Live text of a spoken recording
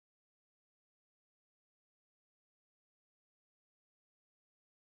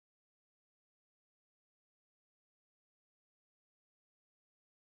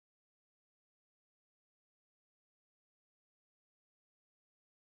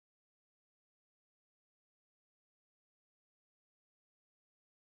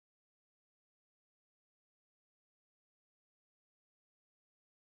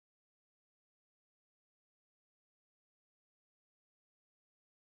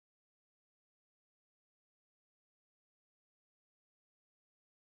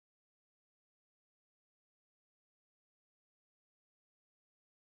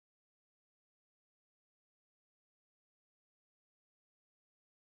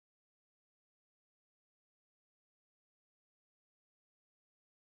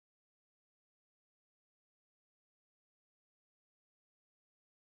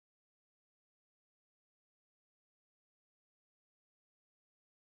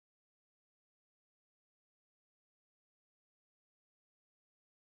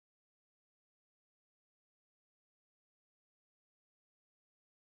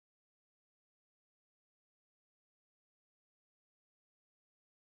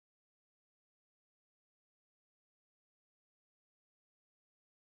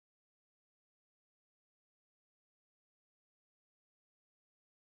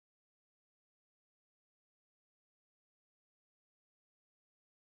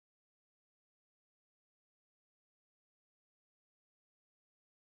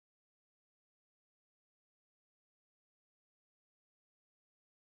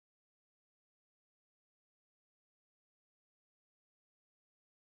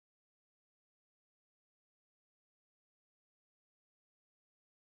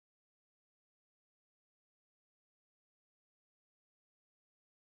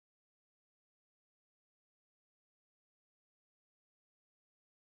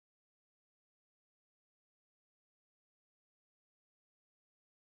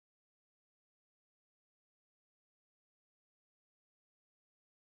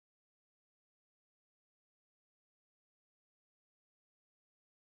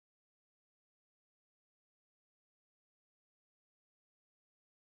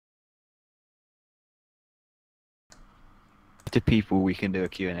to people, we can do a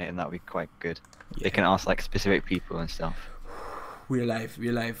Q&A, and that'll be quite good. Yeah. They can ask like specific people and stuff. We're live,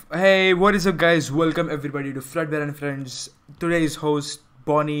 we're live. Hey, what is up guys? Welcome everybody to Fredbear and Friends. Today's host,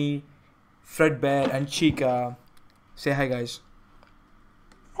 Bonnie, Fredbear and Chica. Say hi guys.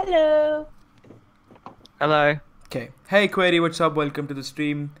 Hello. Hello. Okay. Hey Query, what's up? Welcome to the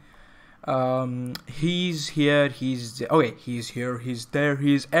stream. He's here, he's... Okay, he's here, he's there,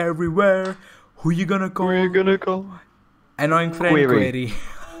 he's everywhere. Who you gonna call? Who are you gonna call? Annoying friend Query.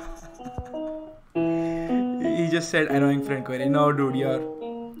 He just said annoying friend Query. No dude,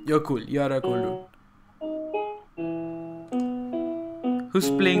 you're cool. You're a cool dude. Who's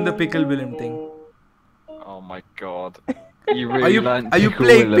playing the Pickle Willem thing? Oh my god. You really Are you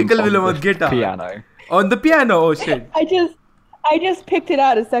playing Pickle Willem on guitar? Piano. On the piano? Oh shit. I just picked it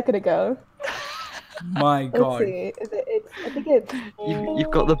out a second ago. My god. Let's see. I think it's.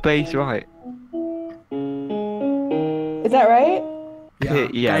 You've got the bass right. Is that right? Yeah,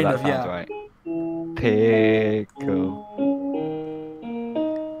 kind that of, sounds yeah. right.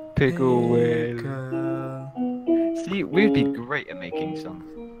 Pickle Willem. See, we'd be great at making songs.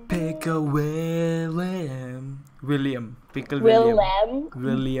 Pickle Willem. Pickle William.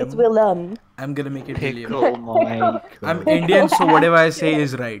 Willem. It's Willem. I'm gonna make it William. Pickle Michael. I'm Indian, so whatever I say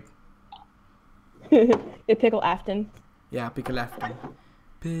is right. It's Pickle Afton. Yeah, Pickle Afton.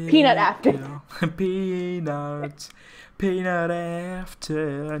 Peanut Afton. Peanut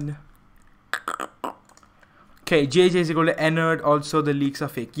Afton. Okay, JJ is equal to Ennard. Also, the leaks are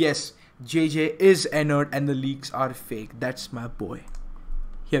fake. Yes, JJ is Ennard and the leaks are fake. That's my boy.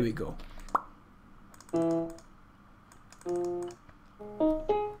 Here we go.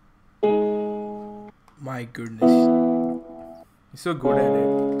 My goodness. He's so good at it.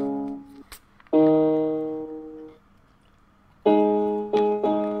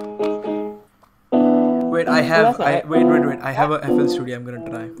 Wait, I have I have a FL Studio I'm gonna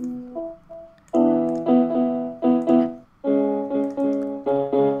try.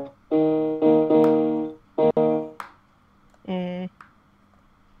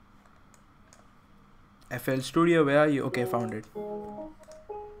 FL Studio, where are you? Okay, found it.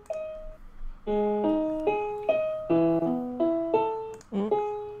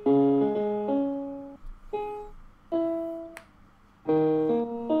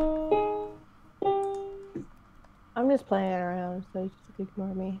 I'm just playing around, so just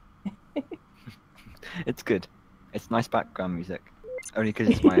ignore me. It's good. It's nice background music. Only because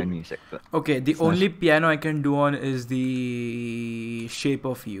it's my own music, but... Okay, the it's only nice. piano I can do on is the Shape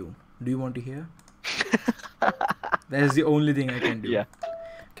of You. Do you want to hear? That is the only thing I can do. Yeah.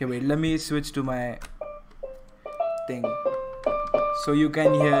 Okay, wait, let me switch to my thing. So you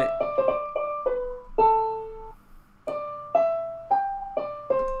can hear...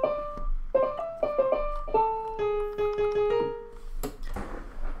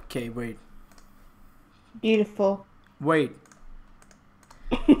 Okay, wait. Beautiful. Wait.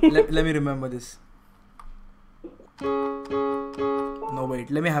 let me remember this. No,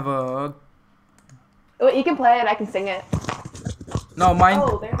 wait. Let me have a... Wait, you can play it. I can sing it. No, mine.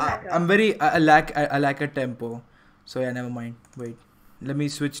 Oh, there that goes. I'm very... I lack a tempo. So yeah, never mind. Wait. Let me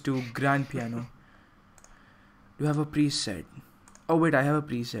switch to grand piano. Do you have a preset? Oh wait, I have a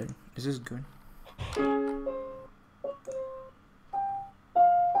preset. This is good.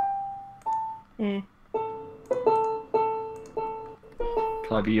 Mm.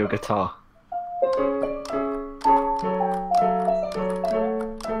 Can I be your guitar?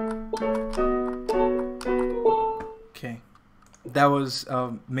 Okay. That was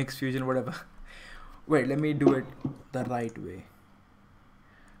mixed fusion, whatever. Wait, let me do it the right way.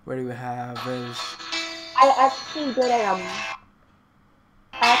 What do we have is... I actually did a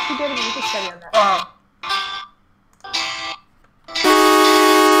music study on that.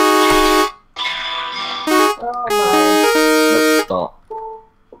 Oh my. Let's start.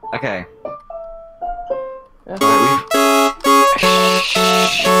 Okay.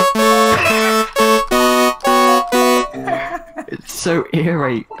 It's so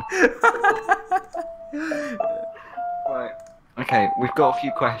eerie. Right. Okay, we've got a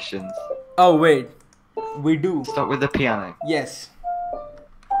few questions. Oh wait, we do. Start with the piano. Yes.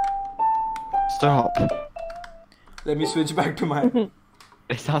 Stop. Let me switch back to my...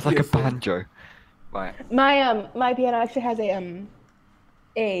 It sounds like Yes. a banjo. Right. My piano actually has a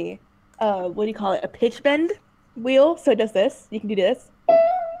what do you call it? A pitch bend wheel. So it does this. You can do this.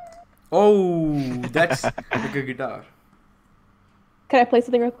 Oh, that's like a guitar. Can I play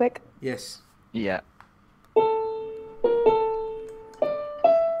something real quick? Yes. Yeah.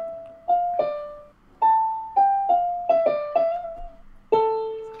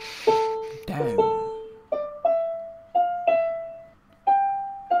 Damn.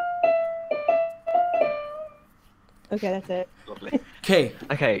 Okay, that's it. Lovely. Okay.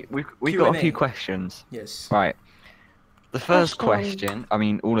 Okay, we've got a few Q&A. questions. Yes. Right. The first Question. question, I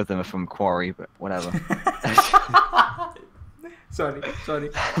mean, all of them are from Quarry, but whatever. Sorry.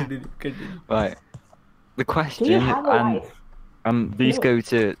 Continue. Right. The Do you question, have a life? these No. go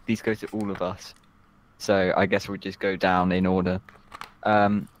to all of us. So I guess we'll just go down in order.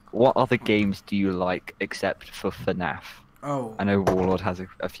 What other games do you like except for FNAF? Oh. I know Warlord has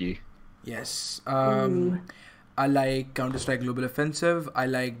a few. Yes. Mm. I like Counter-Strike Global Offensive. I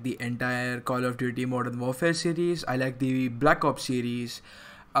like the entire Call of Duty Modern Warfare series. I like the Black Ops series.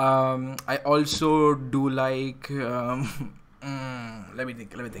 I also do like let me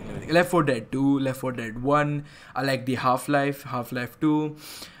think. Left 4 Dead 2, Left 4 Dead 1. I like the Half-Life 2.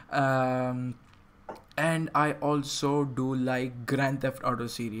 And I also do like Grand Theft Auto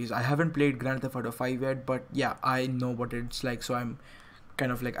series. I haven't played Grand Theft Auto 5 yet, but yeah, I know what it's like, so I'm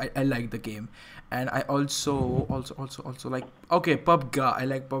kind of like I like the game. And I also like, okay, PUBG. I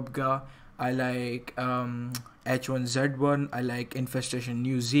like PUBG. I like H1Z1. I like Infestation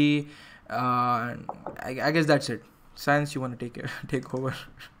New Z. I guess that's it. Science, you want to take over?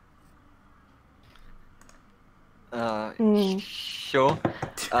 Sure.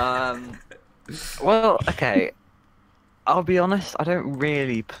 Well, okay. I'll be honest, I don't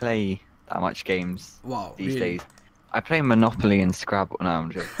really play that much games Wow, these really? days. I play Monopoly and Scrabble. No,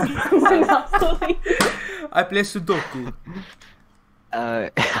 I'm joking. Monopoly. I play Sudoku.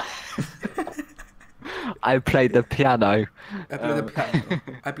 I play the piano. I play the piano.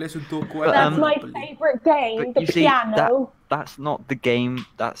 I play Sudoku. But, That's my Monopoly. favorite game, But the you see, piano. that's not the game.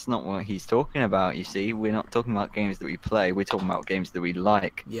 That's not what he's talking about. You see, we're not talking about games that we play. We're talking about games that we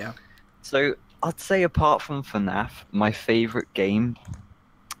like. Yeah. So I'd say, apart from FNAF, my favorite game,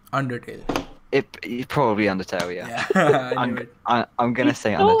 Undertale. it's probably Undertale. Yeah. Yeah, I knew it. I'm gonna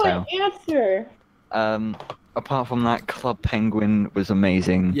say No Undertale. answer. Apart from that, Club Penguin was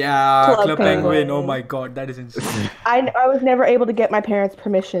amazing. Yeah, Club Club Penguin. Penguin. Oh my god, that is insane. I was never able to get my parents'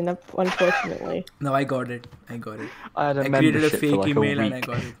 permission, unfortunately. No, I got it. I had a I created a membership fake for like email a and I week.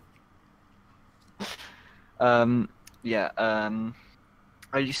 got it.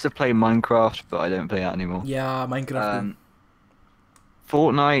 I used to play Minecraft, but I don't play that anymore. Yeah, Minecraft.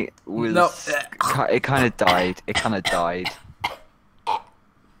 Fortnite was No. it kind of died.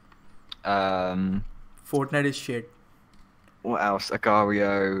 Fortnite is shit. What else?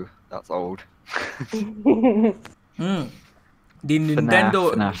 Agario, that's old. The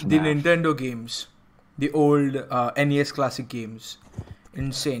Nintendo, FNAF. the Nintendo games, the old NES classic games,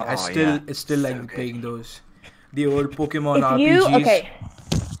 insane. I Oh, still yeah. still So like good. playing those. The old Pokemon If RPGs. you okay,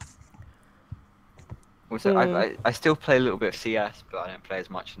 Also, I still play a little bit of CS, but I don't play as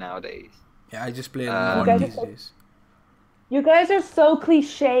much nowadays. Yeah, I just play You one guys these are- days. you guys are so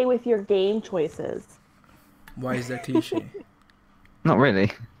cliche with your game choices. Why is that cliche? Not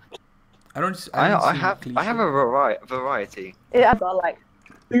really. I don't I see have cliche. a variety. I'm all like,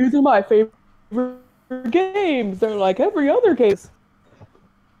 these are my favorite games. They're like every other game.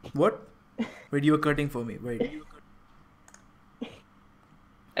 What? Wait, you were cutting for me. Wait.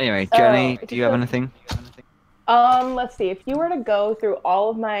 Anyway, Jenny, Oh, do you have so- anything? Let's see. If you were to go through all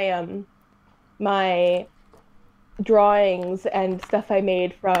of my my drawings and stuff I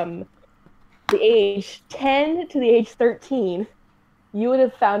made from the age 10 to the age 13, you would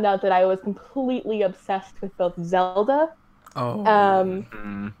have found out that I was completely obsessed with both Zelda, Oh.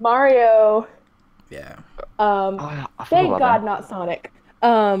 Mario, Yeah. Oh, I forgot thank about God that. not Sonic,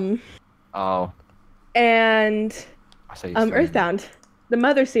 Oh, and I say you're Earthbound, the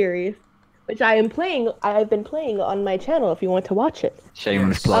Mother series, which I've been playing on my channel if you want to watch it.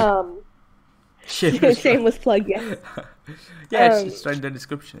 Shameless Yes. plug. Shameless plug, yes. Yeah, it's right in the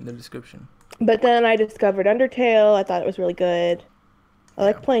description. But then I discovered Undertale. I thought it was really good. I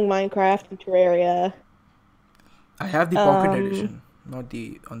like playing Minecraft and Terraria. I have the Pocket Edition, not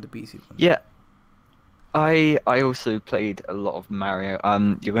the on the PC one. Yeah. I also played a lot of Mario.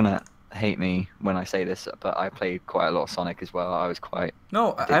 You're gonna hate me when I say this, but I played quite a lot of Sonic as well. I was quite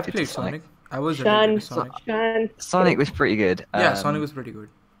No, I addicted to played Sonic. Sonic. I was Shun, addicted to Sonic. Shun. Sonic was pretty good. Yeah, Sonic was pretty good.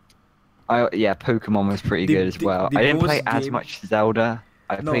 Pokemon was pretty The- good as the- well. the I didn't play most as game- much Zelda.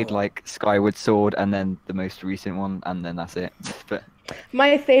 I No. played like Skyward Sword and then the most recent one, and then that's it. But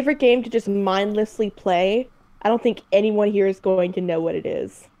My favorite game to just mindlessly play. I don't think anyone here is going to know what it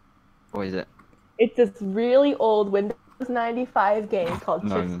is. what is it? It's this really old Windows 95 game called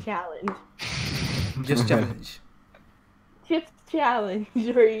No. Chips Challenge. Just challenge. Chip's Challenge,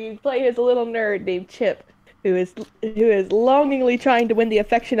 where you play as a little nerd named Chip, who is longingly trying to win the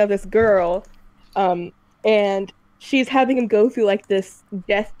affection of this girl, and she's having him go through like this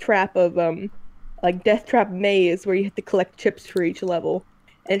death trap of like Death Trap maze where you have to collect chips for each level,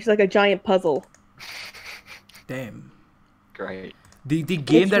 and it's like a giant puzzle. Damn. Great. The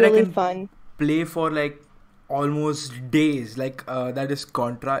game It's that really I can fun. play for like almost days, like that is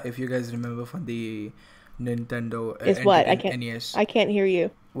Contra. If you guys remember from the Nintendo Is what? I can't. NES. I can't hear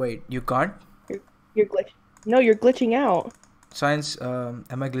you. Wait, you can't? You're glitching. No, you're glitching out. Science, am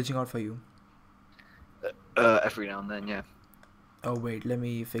I glitching out for you? Every now and then, yeah. Oh wait, let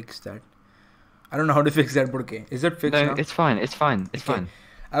me fix that. I don't know how to fix that, but okay. Is it fixed No, now? it's fine. It's fine. It's Okay. fine.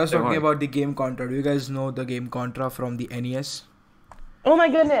 I was Don't talking worry. about the game Contra. Do you guys know the game Contra from the NES? Oh my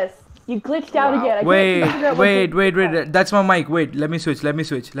goodness! You glitched out Wow. again. I can't Wait, figure out what wait, to- wait, wait. That's my mic. Wait, let me switch.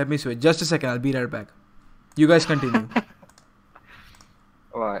 Just a second. I'll be right back. You guys continue.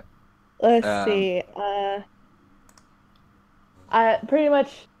 All right. Let's see. I pretty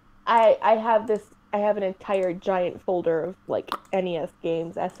much. I have this. I have an entire giant folder of like NES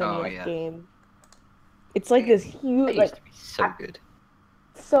games, SNES Oh, yeah. games. It's like this It huge, used like to be so good.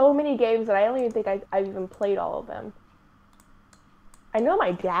 so many games that I don't even think I've even played all of them. I know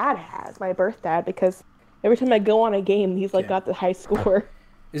my dad has, my birth dad, because every time I go on a game, he's like Yeah. got the high score.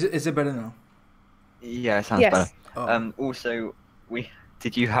 Is it better now? Yeah, it sounds Yes. better. Oh. Also,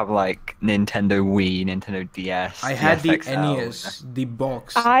 did you have like Nintendo Wii, Nintendo DS? I had the FXL? NES, the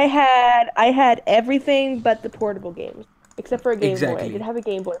box. I had everything but the portable games, except for a Game Boy. Exactly. I did have a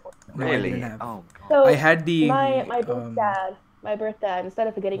Game Boy. No, I Really? didn't have. Oh god. So I had the my birth dad, instead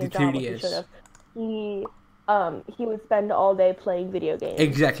of getting the a job, which he 3DS. should have, he would spend all day playing video games.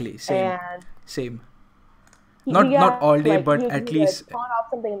 Exactly, same, And same. he Not got, all day, like, but he at would least pawn off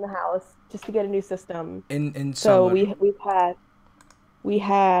something in the house just to get a new system. in So summer. we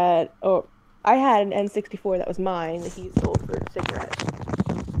had I had an N64 that was mine that he sold for cigarettes.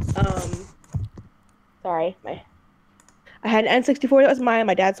 Sorry, I had an N64 that was mine.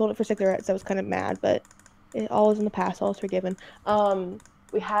 My dad sold it for cigarettes. I was kind of mad, but it all is in the past. All is forgiven.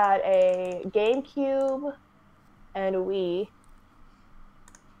 We had a GameCube and a Wii,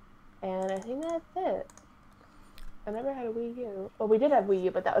 and I think that's it. I never had a Wii U. Well, we did have Wii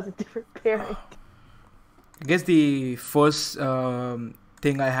U, but that was a different parent. I guess the first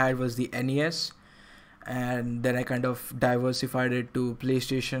thing I had was the NES, and then I kind of diversified it to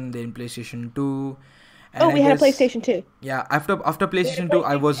PlayStation, then PlayStation 2. And Oh, I we had a guess- PlayStation 2. Yeah, after PlayStation 2,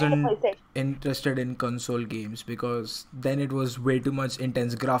 I PlayStation and a wasn't PlayStation. interested in console games because then it was way too much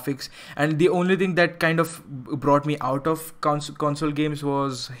intense graphics, and the only thing that kind of brought me out of console games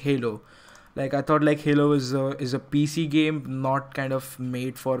was Halo. Like I thought like Halo is a PC game, not kind of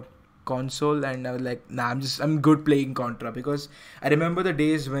made for console, and I was like, nah, I'm good playing Contra, because I remember the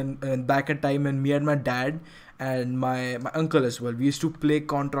days when back in time when me and my dad and my uncle as well, we used to play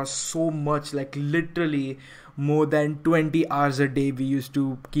Contra so much, like literally more than 20 hours a day. We used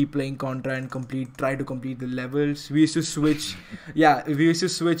to keep playing Contra and try to complete the levels. We used to switch we used to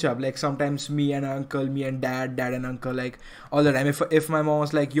switch up, like sometimes me and uncle, me and dad and uncle, like all the time. If my mom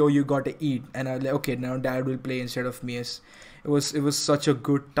was like, yo, you gotta eat, and I was like, okay, now dad will play instead of me. It was such a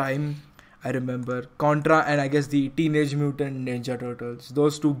good time. I remember Contra and I guess the Teenage Mutant Ninja Turtles.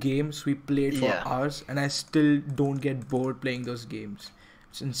 Those two games we played for Yeah. hours, and I still don't get bored playing those games.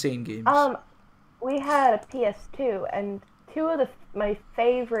 It's insane games. We had a PS2, and two of my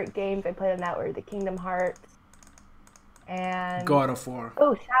favorite games I played on that were the Kingdom Hearts and God of War.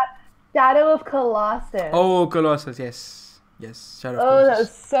 Shadow of Colossus. Oh, Colossus, yes, Shadow of Oh, that was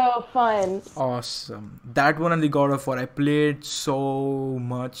Colossus. so fun. Awesome. That one and the God of War, I played so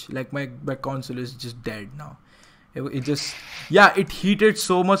much. Like my console is just dead now. It just, it heated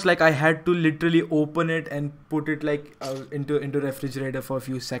so much, like I had to literally open it and put it like into refrigerator for a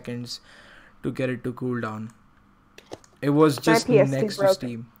few seconds to get it to cool down. It was just PS2 next to broke.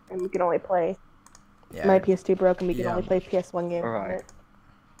 Steam. And we can only play. Yeah. My PS2 broke, and we can Yeah. only play PS1 games. Alright.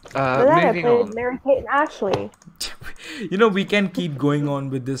 For that, I Moving played on. Mary Kate and Ashley. We can keep going on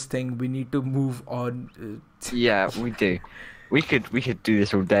with this thing. We need to move on. Yeah, we do. We could do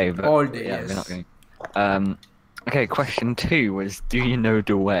this all day, but All day, yeah, yes. we're not going. Okay, question 2 was, do you know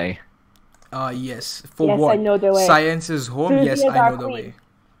the way? Yes. For Yes, what? I know the way. Science is home. Susie Yes, is I our know the queen. way.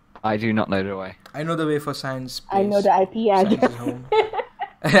 I do not know the way. I know the way for science. I know place. the IP Science address. is home.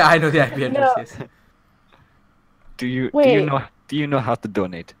 I know the IP address. No. Yes. Do you Wait. know how to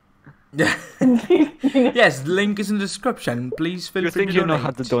donate? Yes, the link is in the description. Please feel You free think to you know donate.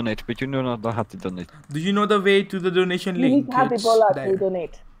 how to donate, but you do not know how to donate. Do you know the way to the donation You need link? to have It's Ebola to there.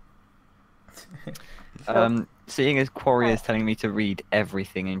 donate. Seeing as Quarry is telling me to read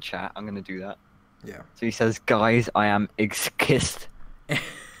everything in chat, I'm gonna do that. Yeah. So he says, guys, I am kissed.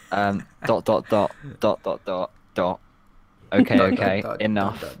 Dot. Okay, Dot, okay, dot, dot,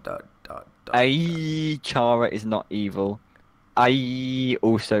 enough. dot, dot, dot, Chara is not evil. I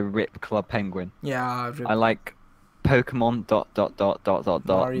also rip Club Penguin. Yeah, I like Pokemon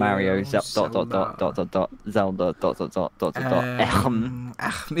Mario Zelda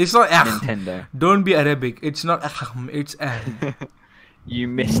It's not Nintendo. Don't be Arabic. It's not it's You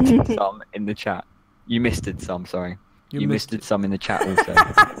missed some in the chat. You missed it some, sorry. You missed it some in the chat also.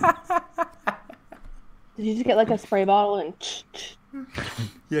 Did you just get like a spray bottle and?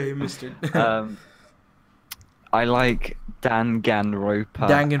 Yeah, you missed it. I like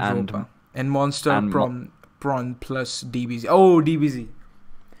Danganronpa and Monster Prawn plus DBZ. Oh, DBZ.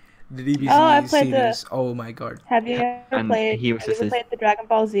 The DBZ series. Oh my god. Have you ever played the Dragon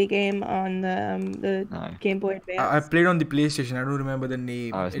Ball Z game on the No. Game Boy Advance? I played on the PlayStation. I don't remember the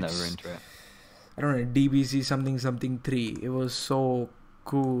name. I was never into it. I don't know, DBZ something 3. It was so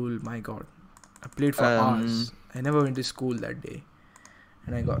cool. My god. I played for hours. I never went to school that day.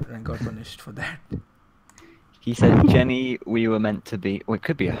 And I got punished for that. He said, Jenny, we were meant to be... Well, it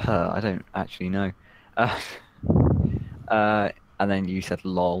could be a her. I don't actually know. And then you said,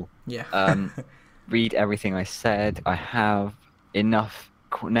 lol. Yeah. Read everything I said. I have enough.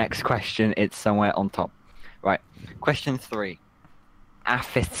 Next question. It's somewhere on top. Right. Question 3.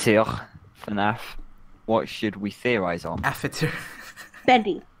 Afetir FNAF. What should we theorize on? Afetir.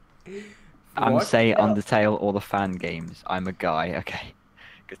 Bendy. Say Undertale or the fan games. I'm a guy. Okay.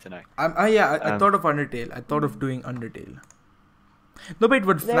 Good to know. I thought of Undertale. I thought of doing Undertale. No, but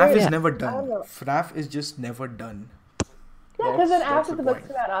FNAF is never done. FNAF is just never done. Yeah, because then after the books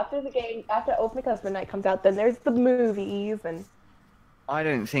come out, after Open Customer Night comes out, then there's the movies and... I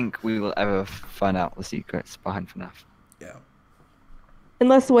don't think we will ever find out the secrets behind FNAF. Yeah.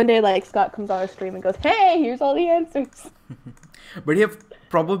 Unless one day, like, Scott comes on our stream and goes, hey, here's all the answers. But you have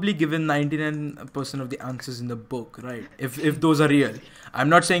probably given 99% of the answers in the book, right? If those are real. I'm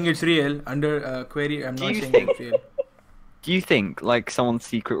not saying it's real. Under query, I'm not saying it's real. Do you think, like, someone's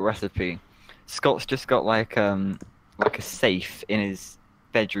secret recipe, Scott's just got, like a safe in his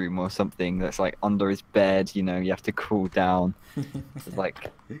bedroom or something that's, like, under his bed, you know, you have to crawl down. There's,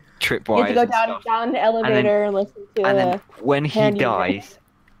 like, tripwires. You have to go down the elevator and listen to And then when he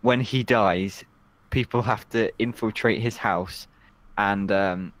dies, people have to infiltrate his house and,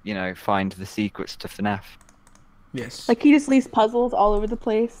 you know, find the secrets to FNAF. Yes. Like, he just leaves puzzles all over the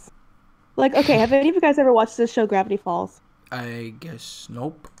place. Like, okay, have any of you guys ever watched this show, Gravity Falls? I guess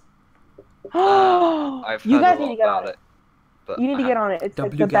nope. I've heard you guys a lot need to get about on it. But you need to get on it. It's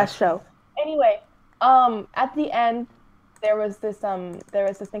the best show. Anyway, at the end, there was this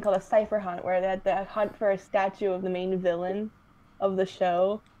thing called a cipher hunt where they had to hunt for a statue of the main villain of the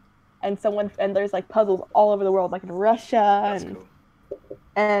show, and there's like puzzles all over the world, like in Russia. That's cool.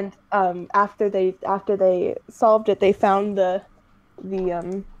 And after they solved it, they found the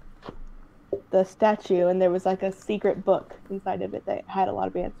statue, and there was like a secret book inside of it that had a lot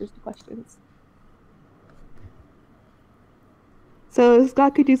of answers to questions. So if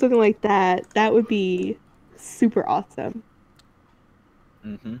Scott could do something like that, that would be super awesome.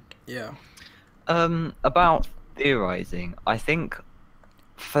 Yeah. About theorizing, I think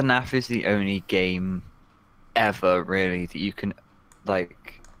FNAF is the only game ever really that you can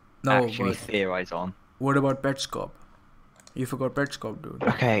actually theorize on. What about Petscop? You forgot Petscop, dude.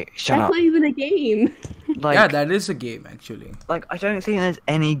 Okay, shut up. That's not even a game. Yeah, that is a game actually. Like, I don't think there's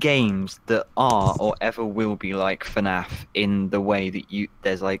any games that are or ever will be like FNAF in the way that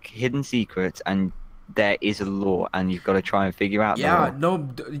there's like hidden secrets and there is a lore and you've got to try and figure out the lore. No,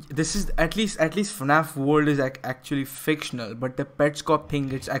 this is at least FNAF world is actually fictional, but the Petscop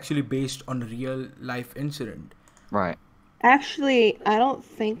thing, it's actually based on a real life incident. Right. Actually, I don't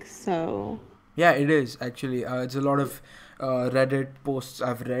think so. Yeah, it is actually. It's a lot of Reddit posts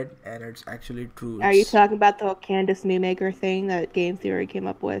I've read, and it's actually true. Are you talking about the Candace Newmaker thing that Game Theory came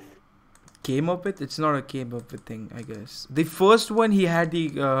up with? Came up with? It's not a came up with thing, I guess. The first one, he had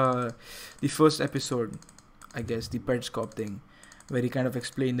the first episode, I guess, the Petscop thing, where he kind of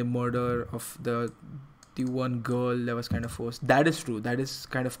explained the murder of the one girl that was kind of forced. That is true. That is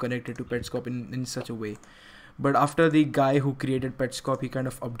kind of connected to Petscop in such a way. But after the guy who created Petscop, he kind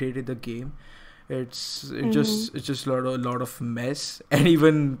of updated the game. It's just a lot of mess, and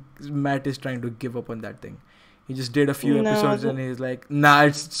even Matt is trying to give up on that thing. He just did a few episodes and he's like, nah,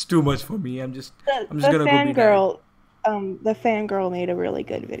 it's too much for me. I'm just gonna go be dad. The fangirl made a really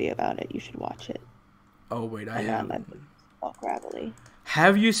good video about it. You should watch it. Oh wait, I haven't.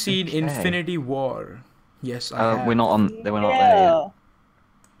 Have you seen Infinity War? Yes, I have. We're not there yet.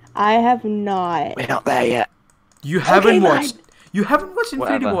 I have not. We're not there yet. You haven't watched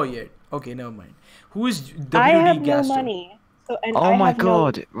Infinity War yet? Okay, never mind. Who is WD I have Gaster? no money, So, and Oh I my have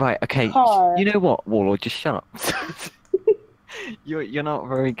god! Right, okay. car. You know what, Warlord? Just shut up. You're not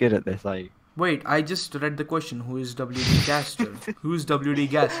very good at this, are you? Wait, I just read the question. Who is WD Gaster? Who's WD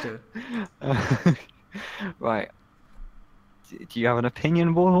Gaster? Right. Do you have an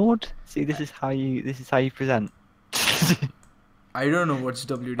opinion, Warlord? See, this is how you present. I don't know what's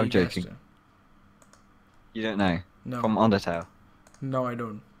WD I'm joking. Gaster. You don't know? No. From Undertale? No, I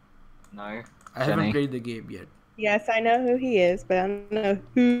don't. No? I Jenny? haven't played the game yet. Yes, I know who he is, but I don't know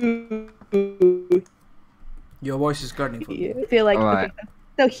who. Your voice is cutting for me. I feel like Alright. okay.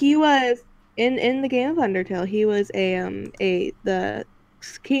 So he was in the game of Undertale. He was the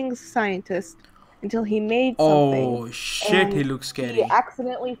king's scientist until he made something. Oh shit, and he looks scary. He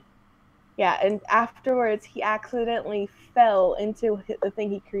accidentally, and afterwards he accidentally fell into the thing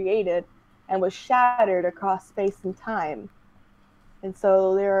he created and was shattered across space and time. And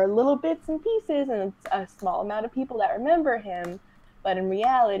so there are little bits and pieces and a small amount of people that remember him, but in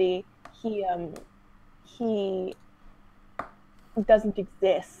reality, he doesn't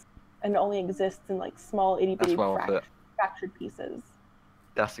exist and only exists in like small itty bitty fractured pieces.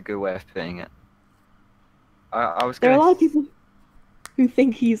 That's a good way of putting it. I was There are gonna a lot of people who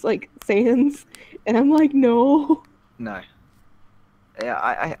think he's like Sans, and I'm like, no. No.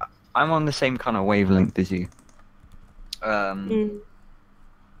 Yeah, I'm on the same kind of wavelength as you.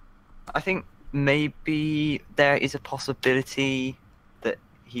 I think maybe there is a possibility that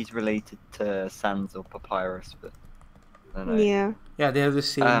he's related to Sans or Papyrus, but I don't know. Yeah. Yeah, they have the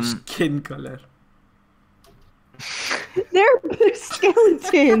same skin color. They're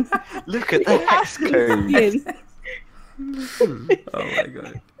skeletons. Look at the hex code. Oh my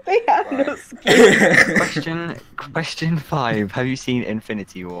god. They have no skin. Question 5. Have you seen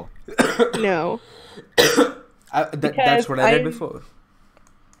Infinity War? No. That's what I read before.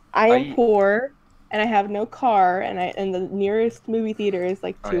 I am poor, and I have no car, and the nearest movie theater is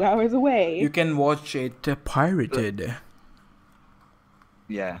like 2 hours away. You can watch it pirated.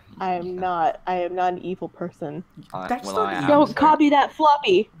 Yeah. I am not an evil person. That's not evil. Don't copy that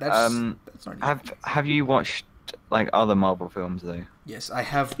floppy. That's not evil. Have you watched like other Marvel films though? Yes, I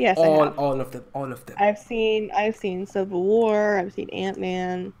have. Yes, all of them. I've seen Civil War. I've seen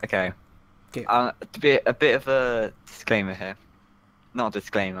Ant-Man. Okay. Okay. A bit of a disclaimer here. Not a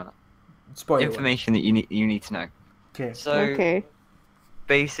disclaimer. Spoiler. Information that you need to know. Okay. So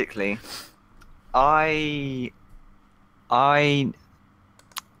basically, I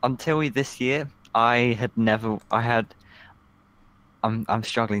until this year I'm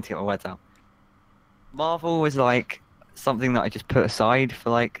struggling to get my words out. Marvel was like something that I just put aside for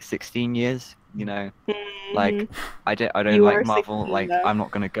like 16 years, you know. Like I don't like Marvel, like though. I'm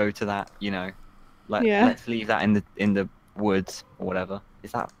not gonna go to that, you know. Let's leave that in the woods or whatever.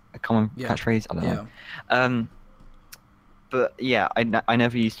 Is that a common catchphrase? I don't know. But yeah, I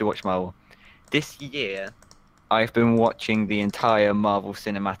never used to watch Marvel. This year I've been watching the entire Marvel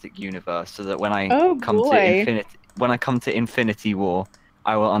Cinematic Universe so that when I come to Infinity War,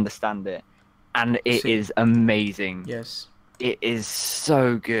 I will understand it. And it is amazing. Yes. It is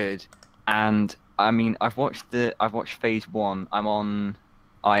so good. And I mean, I've watched phase 1. I'm on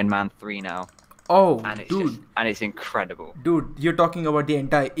Iron Man 3 now. Oh, and dude. And it's incredible. Dude, you're talking about the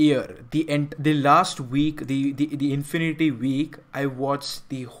entire year. The last week, the Infinity Week, I watched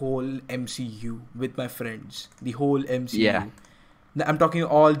the whole MCU with my friends. The whole MCU. Yeah. I'm talking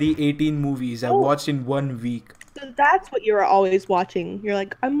all the 18 movies I watched in 1 week. So that's what you're always watching. You're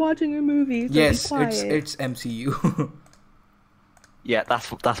like, I'm watching a movie. So yes, be quiet. it's MCU. Yeah, that's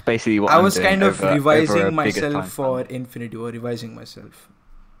basically what I I'm was doing kind of over revising myself for Infinity War, revising myself.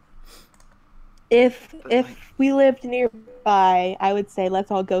 If we lived nearby, I would say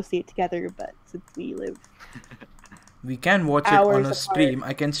let's all go see it together. But since we live, we can watch it on a stream.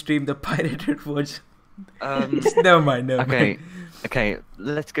 I can stream the pirated version. Never mind. Okay.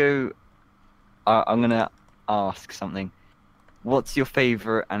 Let's go. I'm gonna ask something. What's your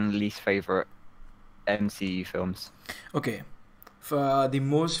favorite and least favorite MCU films? Okay. The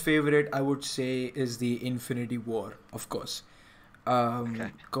most favorite I would say is the Infinity War, of course.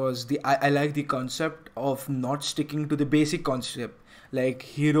 Because I like the concept of not sticking to the basic concept. Like,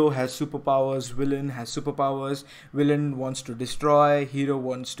 hero has superpowers, villain has superpowers, villain wants to destroy, hero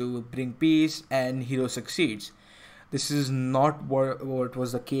wants to bring peace, and hero succeeds. This is not what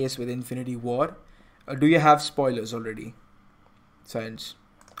was the case with Infinity War. Do you have spoilers already? Science,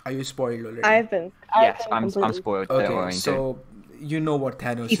 are you spoiled already? I'm spoiled. Okay, so you know what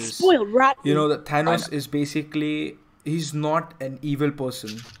Thanos is. He's spoiled rotten. You know that Thanos is basically, he's not an evil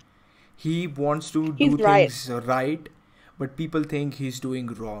person. He wants to do things right, but people think he's doing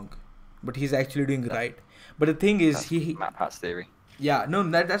wrong. But he's actually doing right. But the thing is, That's Matt Pat's theory. yeah, no,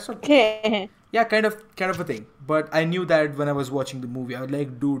 that's not. Yeah. Yeah, kind of a thing. But I knew that when I was watching the movie. I was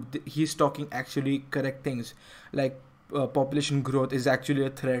like, dude, he's talking actually correct things. Like, population growth is actually a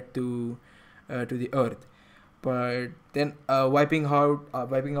threat to the Earth. But then wiping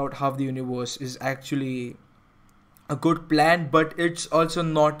out half the universe is actually a good plan. But it's also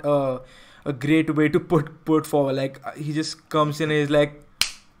not a great way to put forward. Like, he just comes in and is like,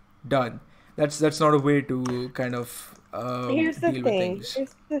 done. That's not a way to kind of Here's the deal with thing. things.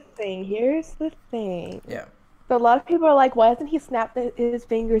 Here's the thing. Yeah. So a lot of people are like, why doesn't he snap his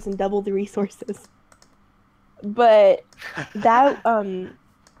fingers and double the resources? But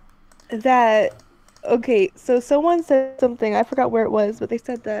okay, so someone said something, I forgot where it was, but they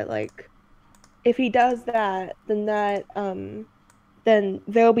said that like if he does that, then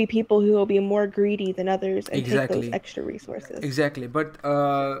there'll be people who will be more greedy than others and take Exactly. those extra resources. Exactly, but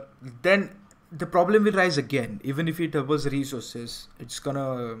then the problem will rise again. Even if he doubles resources, it's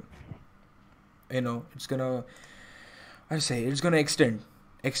gonna, it's gonna extend.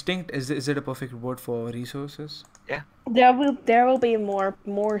 Extinct is it a perfect word for resources? Yeah. There will be more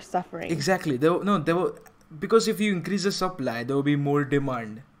suffering. Exactly. There will, because if you increase the supply, there will be more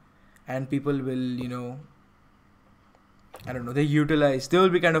demand, and people will, I don't know. They will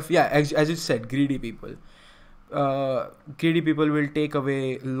be kind of, as you said, greedy people. Greedy people will take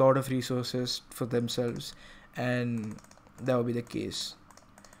away a lot of resources for themselves, and that will be the case.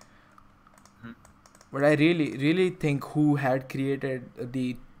 But I really think who had created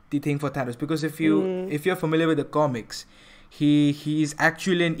the thing for Thanos, because if you're familiar with the comics, he's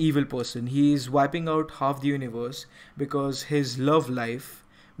actually an evil person. He's wiping out half the universe because his love life,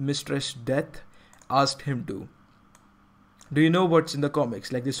 Mistress Death, asked him to. Do you know what's in the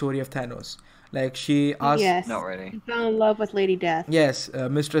comics, like the story of Thanos? Like, she asked... Yes. Not really. He fell in love with Lady Death. Yes,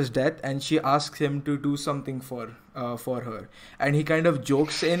 Mistress Death, and she asks him to do something for her, and he kind of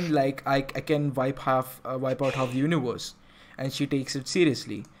jokes in like, I can wipe out half the universe, and she takes it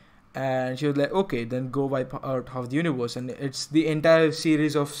seriously, and she was like, okay, then go wipe out half the universe. And it's the entire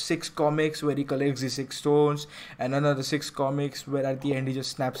series of 6 comics where he collects the 6 stones, and another 6 comics where at the end he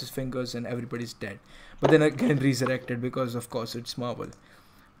just snaps his fingers and everybody's dead, but then again resurrected, because of course it's Marvel.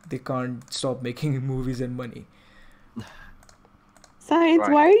 They can't stop making movies and money. Science,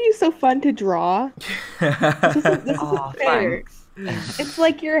 Right. why are you so fun to draw? This isn't Oh, fair. thanks. It's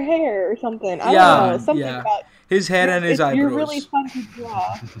like your hair or something. I Yeah, don't know. Something yeah. about His hair and his eyebrows. You're really fun to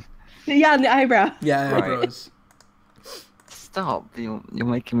draw. Yeah, and the eyebrow. Yeah, Right. eyebrows. Stop! You're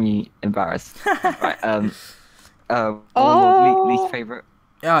making me embarrassed. Right. Oh. Least favorite.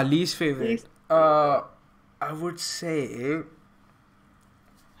 Yeah, least favorite. Least- I would say.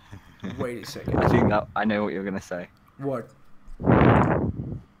 Wait a second. I think that I know what you're gonna say. What? No,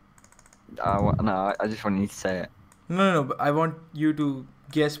 I just want you to say it. No. But I want you to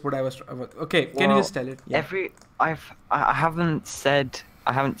guess what I was. Okay, can you Well, just tell it? Yeah. I haven't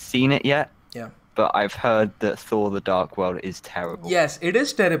seen it yet. Yeah. But I've heard that Thor: The Dark World is terrible. Yes, it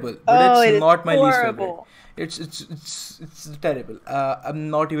is terrible, but it it's is not my least favorite. horrible. It's terrible. I'm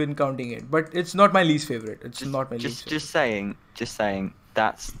not even counting it, but it's not my least favorite. It's not my least favorite. Just saying.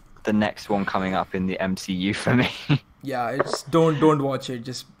 That's the next one coming up in the MCU for me. Yeah, it's don't watch it.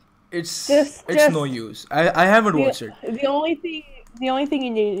 It's Just- no use. I haven't watched it. The only thing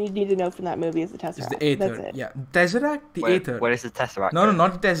you need to know from that movie is the Tesseract. It's the Aether. That's it. Yeah, Tesseract, the Aether. Where is the Tesseract? No,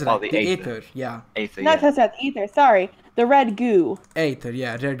 not the Tesseract. Oh, the Aether. Yeah, Aether, Not yeah. Tesseract either. Sorry, the red goo. Aether.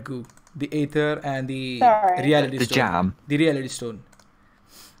 Yeah, red goo. The Aether and the Sorry. reality The stone. jam. The reality stone.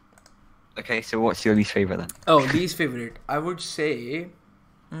 Okay, so what's your least favorite then? Oh, least favorite. I would say,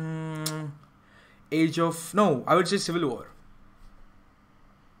 I would say Civil War.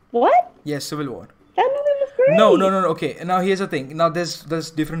 What? Yes, Civil War. That movie was great. No. Okay. Now here's the thing. Now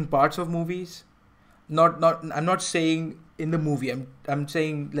there's different parts of movies. I'm not saying in the movie. I'm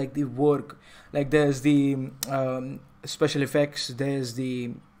saying like the work. Like there's the special effects. There's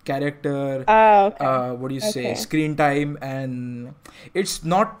the character. Oh, okay. What do you say? Okay. Screen time, and it's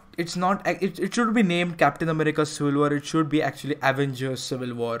not. It should be named Captain America Civil War. It should be actually Avengers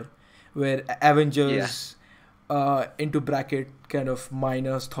Civil War, where Avengers. Into bracket kind of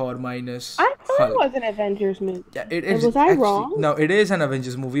minus Thor minus I thought Hulk. it was an Avengers movie. Yeah, it is. Was I wrong? No, it is an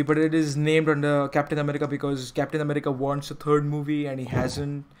Avengers movie, but it is named under Captain America because Captain America wants a third movie and he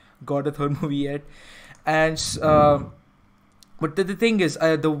hasn't got a third movie yet. And but the thing is,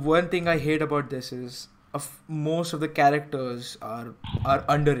 the one thing I hate about this is most of the characters are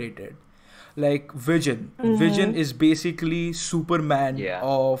underrated. Like Vision. Vision is basically Superman Yeah.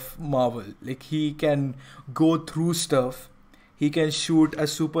 of Marvel. Like he can go through stuff. he can shoot a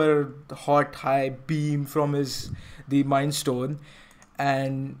super hot high beam from the Mind Stone,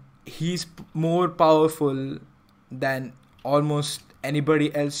 and he's more powerful than almost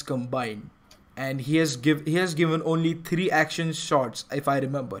anybody else combined. And he has given only 3 action shots, if I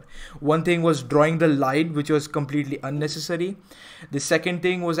remember. One thing was drawing the light, which was completely unnecessary. The second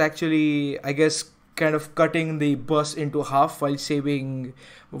thing was actually, I guess, kind of cutting the bus into half while saving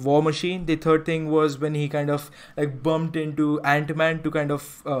War Machine. The third thing was when he kind of like bumped into Ant-Man to kind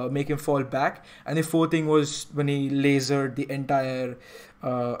of make him fall back. And the fourth thing was when he lasered the entire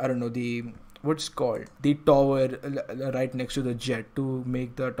I don't know, what's called the tower right next to the jet to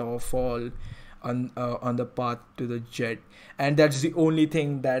make the tower fall on the path to the jet. And that's the only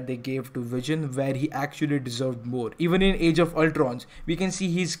thing that they gave to Vision, where he actually deserved more. Even in Age of Ultrons, we can see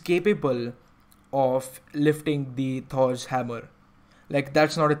he's capable of lifting the Thor's hammer. Like,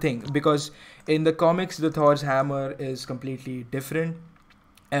 that's not a thing, because in the comics the Thor's hammer is completely different.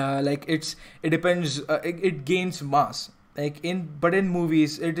 Like, it depends, it gains mass. But in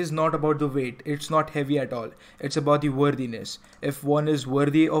movies it is not about the weight, it's not heavy at all, it's about the worthiness. If one is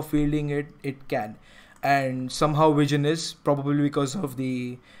worthy of wielding it, it can. And somehow Vision is, probably because of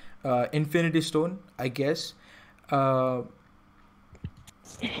the Infinity Stone, I guess.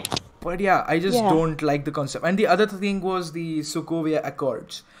 But yeah, I just don't like the concept. And the other thing was the Sokovia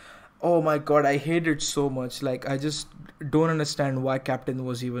Accords. Oh my god, I hate it so much. Like, I just don't understand why Captain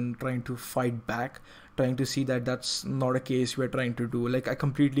was even trying to fight back, trying to see that that's not a case we're trying to do. Like, I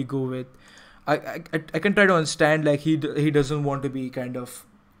completely go with, I can try to understand, like, he doesn't want to be kind of,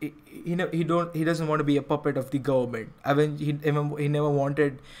 he doesn't want to be a puppet of the government. He never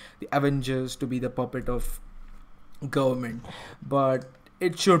wanted the Avengers to be the puppet of government, but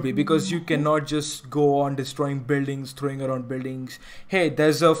it should be, because you cannot just go on destroying buildings, throwing around buildings. Hey,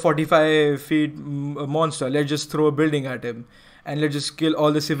 there's a 45 feet monster, let's just throw a building at him and let's just kill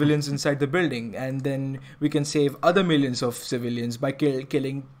all the civilians inside the building, and then we can save other millions of civilians by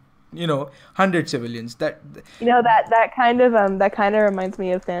killing 100 civilians. That kind of reminds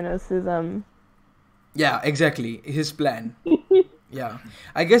me of Thanos's yeah, exactly, his plan. Yeah,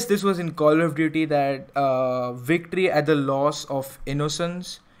 I guess this was in Call of Duty, that victory at the loss of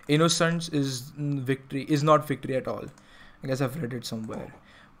innocence is not victory at all. I guess I've read it somewhere.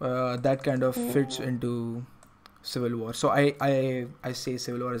 That kind of fits into Civil War. So I say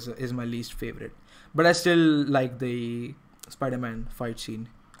Civil War is my least favorite, but I still like the Spider-Man fight scene.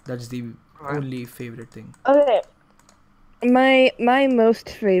 That's the only favorite thing. Okay, my most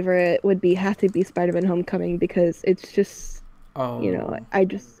favorite would have to be Spider-Man Homecoming, because it's just, I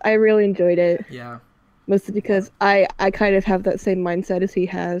really enjoyed it. Yeah. Mostly because I kind of have that same mindset as he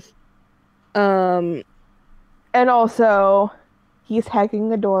has. And also, he's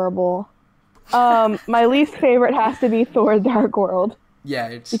hecking adorable. My least favorite has to be Thor: Dark World. Yeah,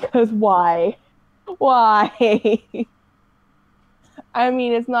 it's... Because why? Why? I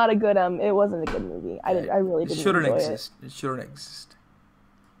mean, it's not a good, it wasn't a good movie. I really didn't enjoy it. It shouldn't exist.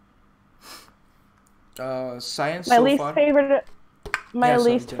 Science my so least far? Favorite... My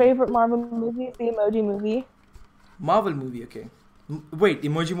least Jen. favorite Marvel movie is the Emoji Movie. Marvel movie, okay. Wait,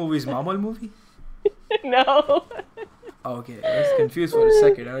 Emoji Movie is Marvel movie? No. Oh, okay, I was confused for a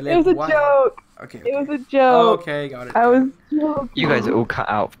second. I was like, it was a why? joke. Okay. It was a joke. Okay, got it. I was joking. You guys are all cut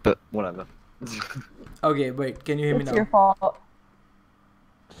out, but whatever. Okay, wait, can you hear me now? It's your fault.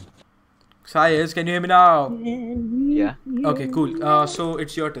 Science, can you hear me now? Yeah. Okay, cool. So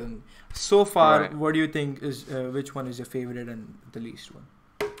it's your turn. So far, Right. what do you think is which one is your favorite and the least one?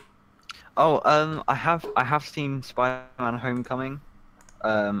 Oh, I have seen Spider-Man: Homecoming,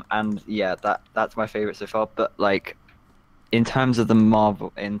 and yeah, that's my favorite so far. But like, in terms of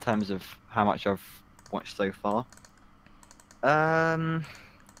how much I've watched so far, I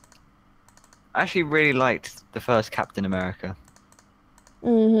actually really liked the first Captain America.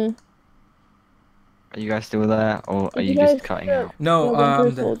 Mm-hmm. Are you guys still there, or are you guys just cutting still- out?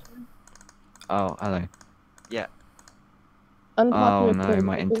 No, Oh, hello. Yeah. Unpopular Oh no, opinion,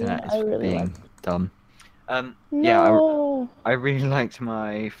 my internet I is really being liked. dumb. Yeah, No. I really liked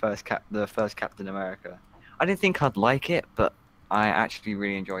the first Captain America. I didn't think I'd like it, but I actually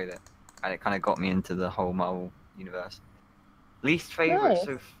really enjoyed it, and it kind of got me into the whole Marvel universe. Least favorite Nice.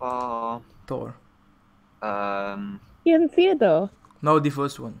 so far. Thor. He hasn't seen it though. No, the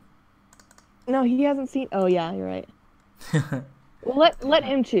first one. No, he hasn't seen. Oh yeah, you're right. Well, let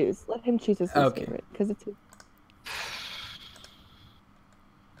him choose. Let him choose his least Okay. favorite, because it's.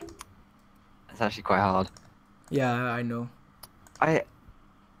 It's actually quite hard. Yeah, I know. I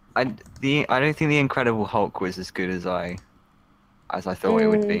don't think the Incredible Hulk was as good as I thought it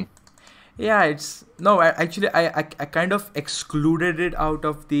would be. Yeah, it's no. I kind of excluded it out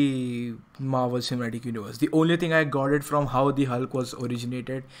of the Marvel Cinematic Universe. The only thing I got it from how the Hulk was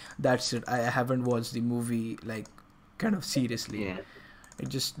originated. That's it. I haven't watched the movie like kind of seriously. Yeah. It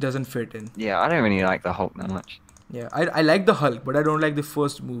just doesn't fit in. Yeah, I don't really like the Hulk that much. Yeah, I like the Hulk, but I don't like the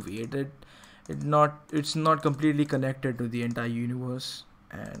first movie. It's not completely connected to the entire universe.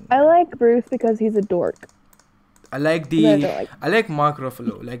 And I like Bruce because he's a dork. I like But I don't like. I like Mark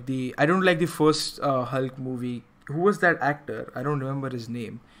Ruffalo. I don't like the first Hulk movie. Who was that actor? I don't remember his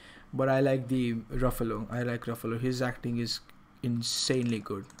name, but I like the Ruffalo. I like Ruffalo. His acting is insanely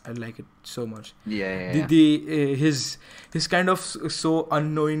good. I like it so much. Yeah. His kind of so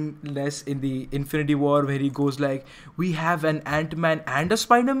unknowingness in the Infinity War where he goes like, we have an Ant-Man and a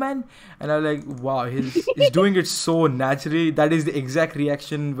Spider-Man, and I'm like, wow, he's doing it so naturally. That is the exact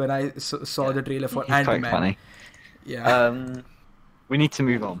reaction when I saw the trailer for He's Ant-Man. quite funny. Yeah. We need to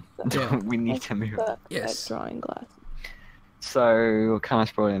move on. Yeah. We need to move on. Yes. Drawing glass. So, can I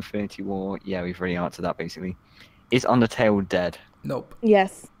spoil Infinity War? Yeah, we've already answered that basically. Is Undertale dead? Nope.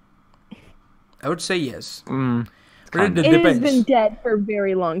 Yes. I would say yes. Kind of. It It has depends. been dead for a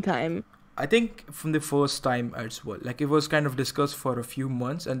very long time. I think from the first time as well. Like it was kind of discussed for a few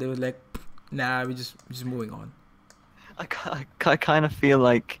months, and they were like, "Nah, we just moving on." I kind of feel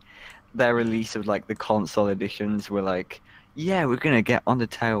like their release of like the console editions were like, yeah, we're gonna get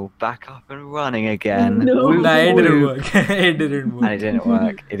Undertale back up and running again. No. Woo, Nah, it didn't woo. work. It didn't work. And it didn't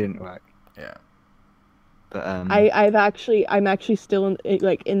work. It didn't work. Yeah. But I'm actually still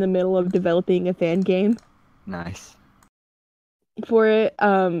in the middle of developing a fan game nice. for it.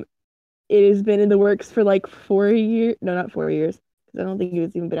 It has been in the works for like 4 years. No, not 4 years, because I don't think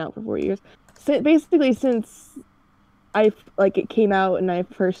it's even been out for 4 years. Basically, since it came out and I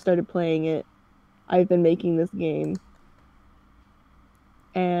first started playing it, I've been making this game.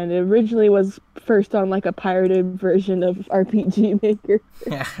 And it originally was first on like a pirated version of RPG Maker.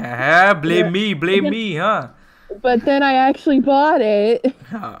 Blame me, huh? But then I actually bought it.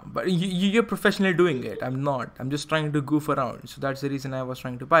 But you're professionally doing it. I'm not. I'm just trying to goof around. So that's the reason I was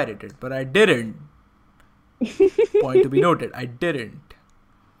trying to pirate it. But I didn't. Point to be noted. I didn't.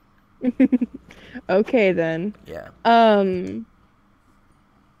 Okay then. Yeah.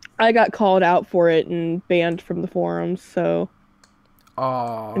 I got called out for it and banned from the forums, so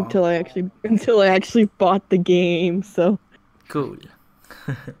Oh. until I actually bought the game, so Cool.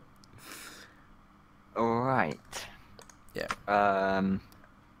 All right. Yeah.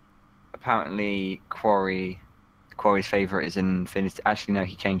 Apparently, Quarry's favorite is Infinity. Actually, no,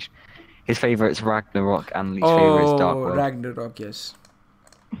 he changed. His favorite is Ragnarok, and least favorite is Dark World. Ragnarok, yes.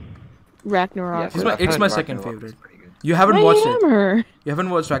 Ragnarok. Yeah, It's my I've heard second Ragnarok favorite. is pretty good. You haven't watched it. Hammer. You haven't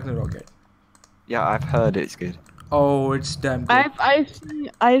watched Ragnarok yet. Yeah, I've heard it's good. Oh, it's damn good.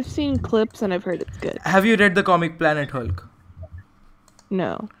 I've seen clips and I've heard it's good. Have you read the comic Planet Hulk?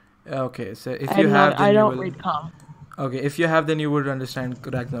 No. Okay, so if you have, then I you don't will. read comics. Okay, if you have, then you would understand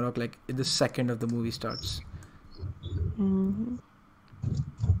Ragnarok like in the second of the movie starts. Mm-hmm.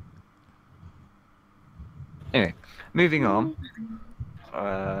 Anyway, moving on.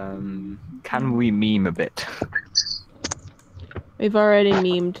 Can we meme a bit? We've already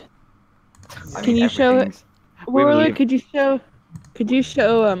memed. I Can mean, you show it? everything's- we were Warlord, leaving- could you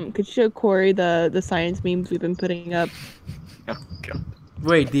show Corey the science memes we've been putting up? Oh, God.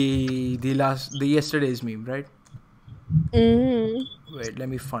 Wait, the yesterday's meme, right? Mm-hmm. Wait, let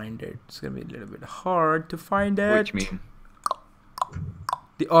me find it. It's gonna be a little bit hard to find it. Which meme?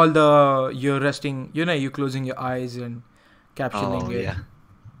 You're resting, you're closing your eyes and captioning Oh, it. yeah.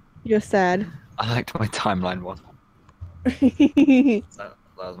 You're sad. I liked my timeline one. That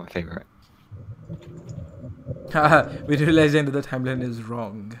was my favorite. We realizing that the timeline is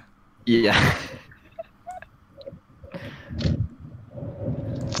wrong. Yeah.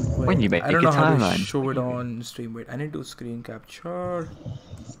 When you make I don't a know how to timeline. show it on stream. Wait, I need to screen capture.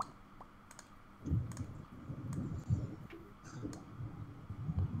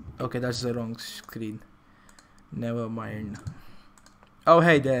 Okay, that's the wrong screen. Never mind. Oh,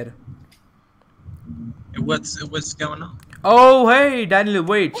 hey there. What's going on? Oh, hey, Daniel.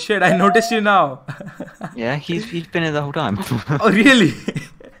 Wait, shit, I noticed you now. Yeah, he's been here the whole time. Oh, really?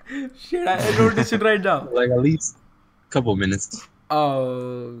 Shit, I noticed it right now. Like at least a couple minutes.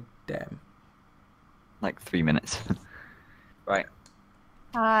 Oh, damn. Like 3 minutes. Right.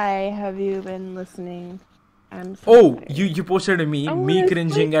 Hi, have you been listening? I'm so Oh, tired. you posted a meme, I me wanna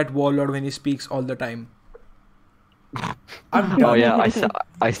cringing at Warlord when he speaks all the time. I'm done. Oh yeah,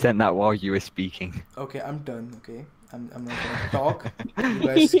 I sent that while you were speaking. Okay, I'm done. Okay, I'm not gonna talk. You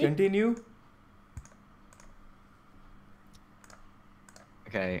guys continue.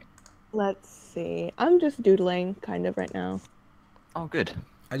 Okay. Let's see. I'm just doodling, kind of, right now. Oh, good.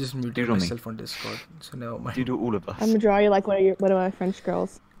 I just muted Doodle me. myself on Discord, so now my. You do all of us. I'm gonna draw you like one of my French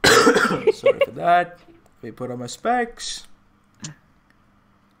girls. Sorry for that. We put on my specs.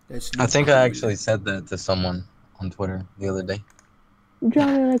 I think I actually said that to someone on Twitter the other day. Draw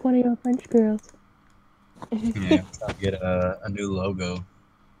me like one of your French girls. Yeah, I'll get a new logo.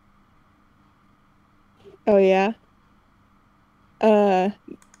 Oh yeah. I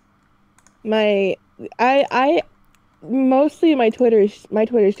mostly my Twitter's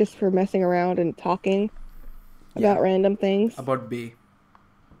just for messing around and talking about random things. About B.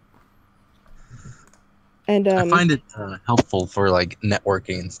 And I find it helpful for like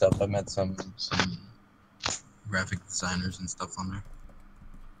networking and stuff. I met some graphic designers and stuff on there.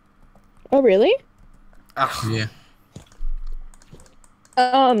 Oh really? Yeah.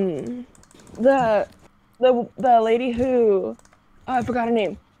 The lady who I forgot her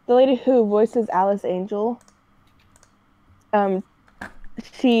name. The lady who voices Alice Angel.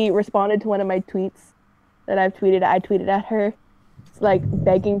 She responded to one of my tweets that I've tweeted. I tweeted at her, like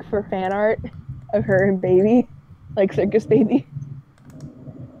begging for fan art of her and baby, like circus baby.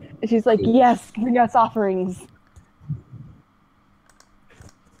 And she's like, "Yes, bring us offerings."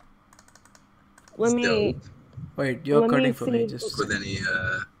 Let me. Dope. Wait, you're Let me cutting for me. see. Just With any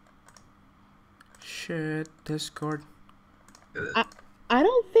shit. Discord. I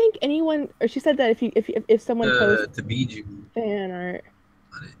don't think anyone. Or she said that if someone posts to beat you. fan art.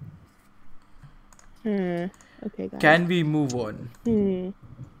 Okay, guys. Can we move on?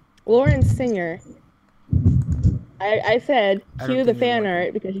 Lauren Singer. I said I don't cue the think we fan want to.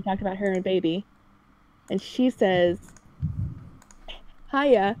 art because she talked about her and baby, and she says,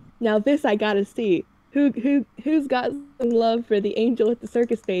 "Hiya, now this I gotta see. Who's got some love for the angel with the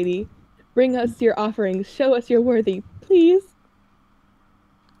circus baby? Bring us your offerings. Show us you're worthy, please."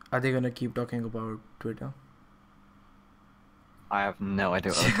 Are they gonna keep talking about Twitter? I have no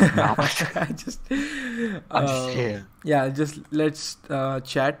idea what I'm talking about. I just. I'm just here. Yeah, just let's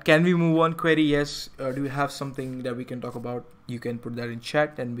chat. Can we move on? Query yes. Do we have something that we can talk about? You can put that in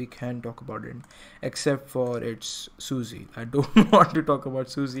chat and we can talk about it. Except for it's Susie. I don't want to talk about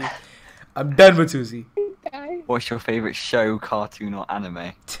Susie. I'm done with Susie. What's your favorite show, cartoon, or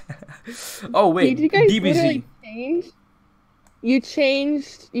anime? Oh wait, Did you guys DBZ. literally change? You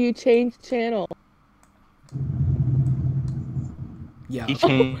changed channel. Yeah. He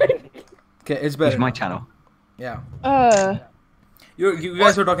changed Okay, it's better. my now. channel. Yeah. You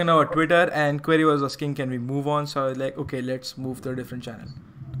guys were talking about Twitter and Query was asking can we move on, so I was like, okay, let's move to a different channel.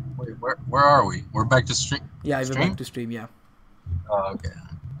 Wait, where are we? We're back to stream. Yeah, I went Stream? back to stream, yeah. Oh, okay.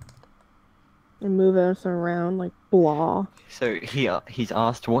 And move us around like blah. So he's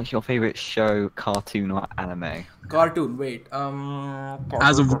asked, what's your favorite show, cartoon, or anime? Cartoon, wait.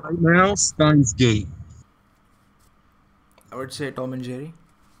 As of right now, Steins Gate. I would say Tom and Jerry.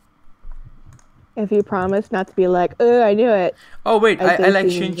 If you promise not to be like, oh, I knew it. Oh wait, I did like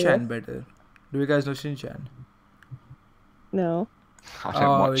see you Shin-Chan better. Do you guys know Shin-Chan? No. I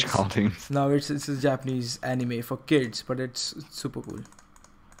don't watch cartoons. No, it's a Japanese anime for kids, but it's super cool.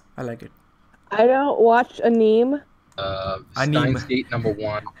 I like it. I don't watch anime. Anime. Steins Gate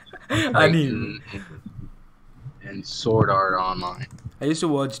 #1. Anime. And Sword Art Online. I used to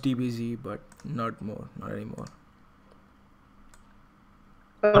watch DBZ, but not anymore.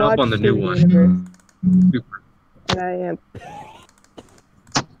 I Put up watch on the new Steven one. Universe, Super. and I am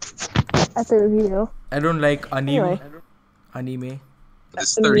at the review. I don't like anime. Anyway.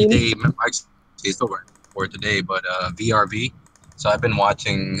 This I 30 mean- day, actually, it's over for today, but VRV. So I've been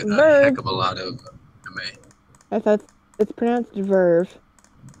watching a Verve. heck of a lot of anime. I thought it's pronounced Verve.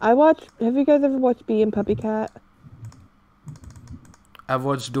 Have you guys ever watched Bee and Puppy Cat? I've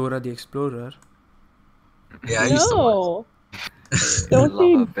watched Dora the Explorer. Yeah, I used to watch. No. Don't Love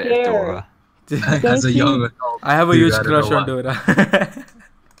you a bit dare. of Dora. as a Don't young you- adult. I have a Dude, huge I don't crush know on why. Dora.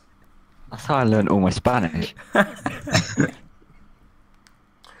 That's how I learned all my Spanish.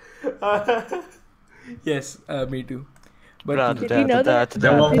 Yes, me too. But Did you know that?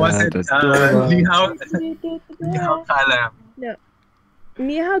 Then what was it? Ni Hao Thailand.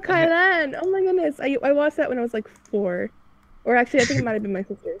 Ni Hao Kailan. Oh my goodness. I watched that when I was like 4. Or actually, I think it might have been my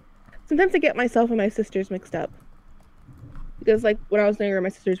sister. Sometimes I get myself and my sisters mixed up. Because like when I was younger, my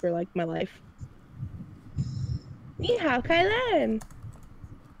sisters were like my life. Ni Hao Kailan.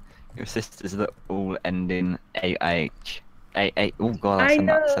 Your sisters that all end in AH. AA. Oh god, I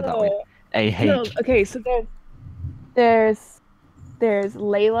said that way. know. AH. No, okay, so there's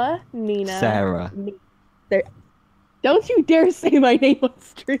Layla, Nina, Sarah. There. Don't you dare say my name on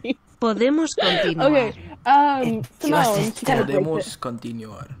stream. Podemos continuar. Okay, Simone. She kind of breaks it. Podemos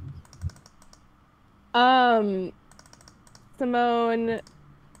continuar. Simone, Haha.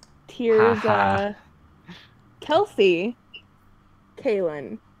 Tirza, Kelsey,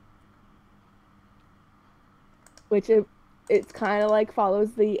 Kaylin, which it's kind of like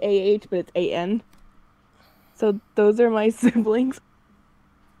follows the AH, but it's AN. So those are my siblings.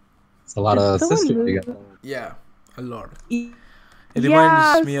 It's a lot Did of someone sisters move? you got. Yeah, a lot. Y- It Yeah,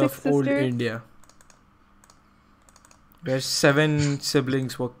 reminds me six of old sisters. India, where 7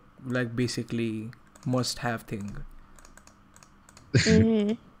 siblings were like basically must-have thing.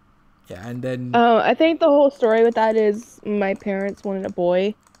 hmm Yeah, and then I think the whole story with that is my parents wanted a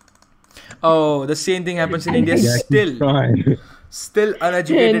boy. oh, the same thing happens in India Yeah, keep still. trying. Still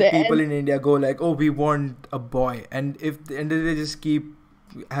uneducated And people in India go like, oh, we want a boy, and then they just keep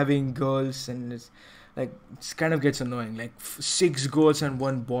having girls, and it's like it kind of gets annoying. Like 6 girls and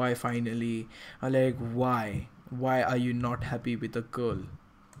 1 boy finally. I'm like, why? Why are you not happy with a girl?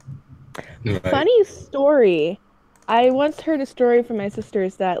 Right. funny story. I once heard a story from my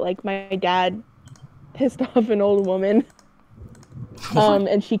sisters that like my dad pissed off an old woman,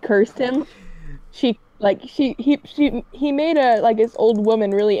 and she cursed him. He made this old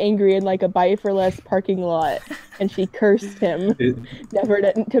woman really angry in like a Buy for Less parking lot, and she cursed him never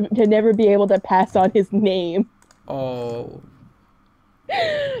to never be able to pass on his name. Oh,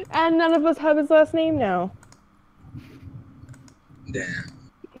 And none of us have his last name now Damn.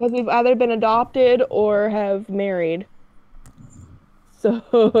 because we've either been adopted or have married.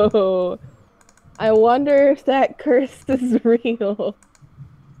 So I wonder if that curse is real.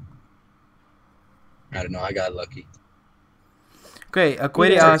 I don't know. I got lucky. okay. A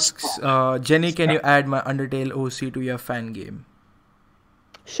query Yeah. asks, Jenny, can you add my Undertale OC to your fan game?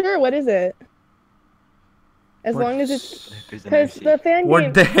 Sure, what is it? As What- long as it's There's an because OC. the fan game.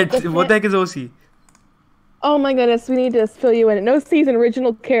 What the heck? the What the heck is OC? Oh my goodness, we need to fill you in. No season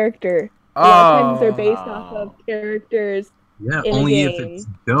original character. A lot of times they're Oh, based off of characters Yeah, in a only if game. it's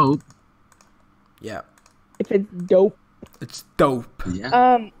dope. yeah, If it's dope. it's dope.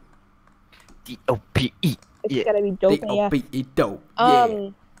 Yeah. DOPE. It's Yeah. gotta be dope. Yeah. Dope. Yeah.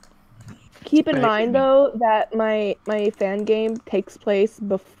 Keep in Better mind than- though that my fan game takes place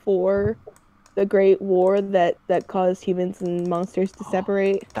before the Great War that caused humans and monsters to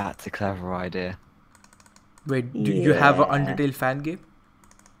separate. That's a clever idea. Wait, do you have an Yeah. Undertale fan game?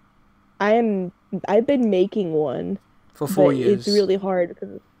 I've been making one, For 4 but years. it's really hard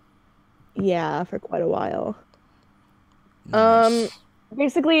because for quite a while. Nice.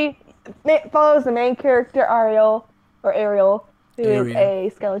 Basically, it follows the main character Ariel, who is Ariel. a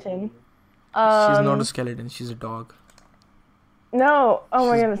skeleton. She's not a skeleton, she's a dog. No, oh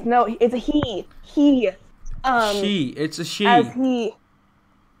my goodness, no, it's a he. It's a she. As he.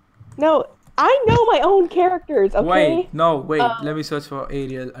 No, I know my own characters. Okay. Wait, let me search for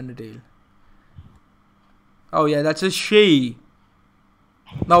Ariel Undertale. Oh yeah, that's a she.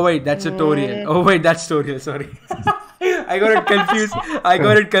 No wait, that's a Toriel. Oh wait, that's Toriel, sorry. I got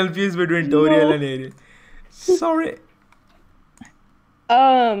it confused between Toriel and Ariel. Sorry.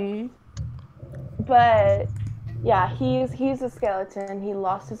 But yeah, he's a skeleton. He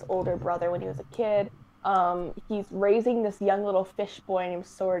lost his older brother when he was a kid. He's raising this young little fish boy named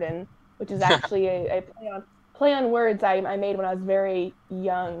Sorden, which is actually a play on words I made when I was very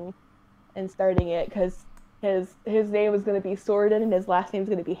young and starting it, because his name was going to be Sorden and his last name is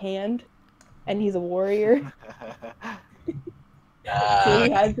going to be Hand, and he's a warrior. So he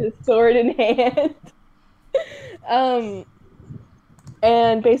has his sword in hand.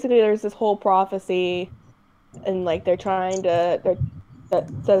 And basically there's this whole prophecy, and like that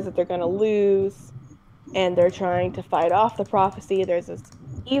says that they're gonna lose, and they're trying to fight off the prophecy. There's this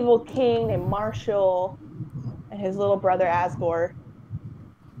evil king named Marshall and his little brother Asgore,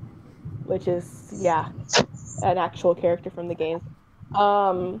 which is an actual character from the game.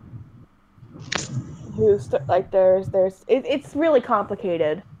 It's really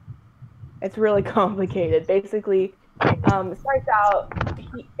complicated. It's really complicated. Basically, it starts out,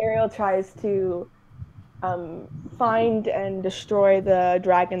 Ariel tries to find and destroy the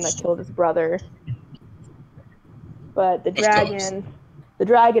dragon that killed his brother, but the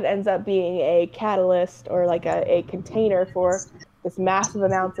dragon ends up being a catalyst, or like a container for this massive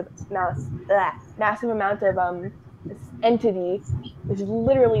amount of this entity, which is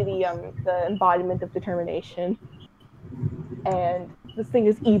literally the embodiment of determination. And this thing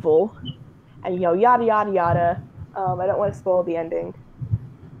is evil, and yada yada yada. I don't want to spoil the ending.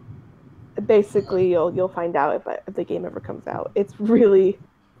 Basically, you'll find out if the game ever comes out. It's really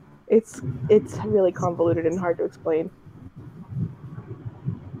convoluted and hard to explain.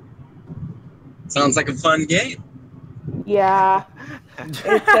 Sounds like a fun game. Yeah,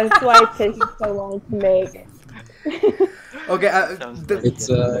 That's why it's taking so long to make. Okay, Sounds the, like It's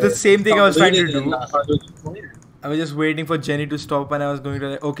the same thing I was trying to convoluted and do. not hard to explain. I was just waiting for Jenny to stop, and I was going to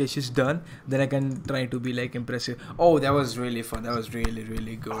like, okay, she's done. Then I can try to be like impressive. Oh, that was really fun. That was really,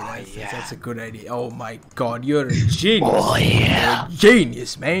 really good. That's a good idea. Oh my god, you're a genius. Oh, yeah. You're a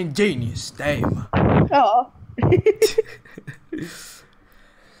genius, man. Genius. Damn. Oh.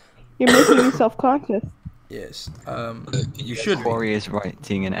 You're making me self-conscious. Yes. You should be. Corey is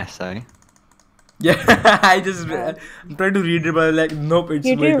writing an essay. Yeah, I'm trying to read it, but like, nope, it's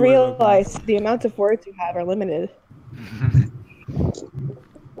You way do too realize the amount of words you have are limited.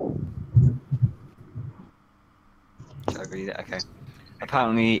 Shall I read it? Okay.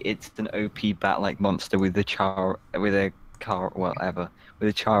 Apparently, it's an OP bat-like monster with a Chara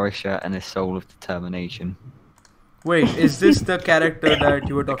shirt and a soul of determination. Wait, is this the character that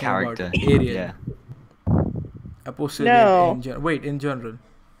you were The talking character. about? Ariel. Yeah. I posted No. it wait, in general.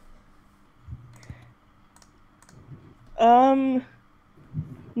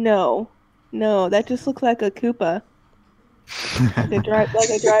 No. No, that just looks like a Koopa. Like a dry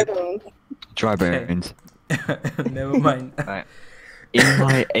bone. Dry Okay. bones. Never mind. Right.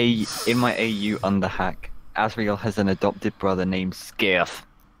 In my AU under hack, Asriel has an adopted brother named Skirth,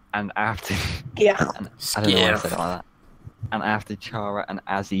 and after Yeah. I don't know why I said it like that. And after Chara and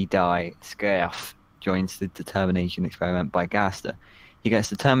Azzy die, Skirth joins the determination experiment by Gaster. He gets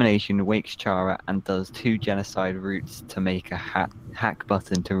determination, wakes Chara, and does 2 genocide routes to make a hack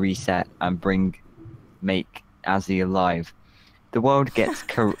button to reset and make Azzy alive. The world gets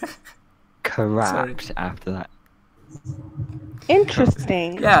corrupt after that.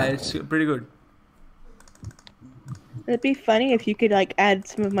 Interesting. Yeah, it's pretty good. It'd be funny if you could like add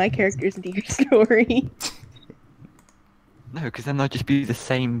some of my characters into your story. No, because then they'll just be the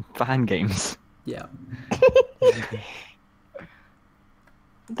same fan games. Yeah.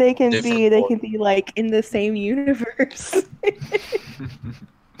 They can Different be like in the same universe.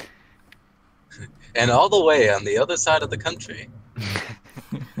 And all the way on the other side of the country.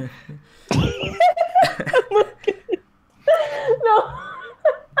 No.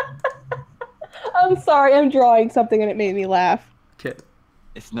 I'm sorry, I'm drawing something and it made me laugh. Okay.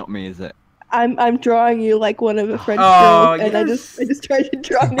 It's not me, is it? I'm drawing you like one of the French Oh, girls, and yes. I just tried to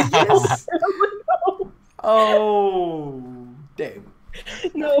draw this. Oh, damn.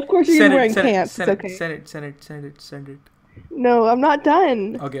 No, of course you're wearing pants. It's okay. Send it. No, I'm not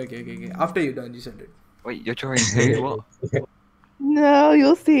done. Okay. After you're done, you send it. Wait, you're drawing who? What? No,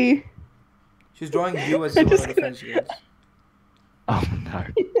 you'll see. She's drawing you as I'm one of just the gonna- French girls. Oh no.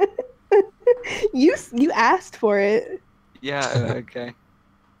 You asked for it. Yeah, okay.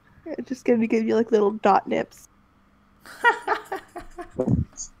 I'm just gonna give you like little dot nips.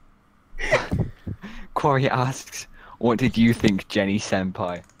 Corey asks, what did you think, Jenny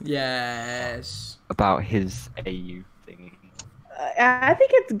Senpai, Yes. about his AU thingy? I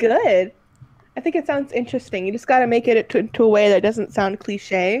think it's good. I think it sounds interesting. You just gotta make it to a way that doesn't sound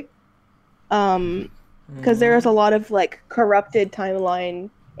cliche. Because there is a lot of like corrupted timeline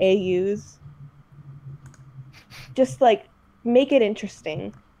AUs. Just like make it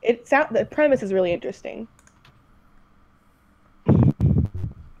interesting. The premise is really interesting.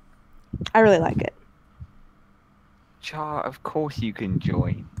 I really like it. Char, of course you can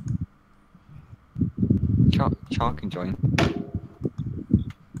join. Char can join.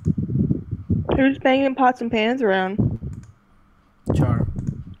 Who's banging pots and pans around? Char.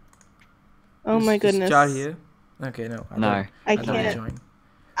 Oh my Is goodness. Char here? Okay, no. No. I don't can't. join.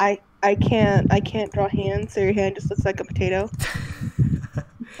 I can't draw hands, so your hand just looks like a potato.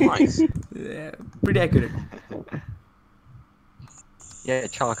 Nice. Yeah, pretty accurate. Yeah,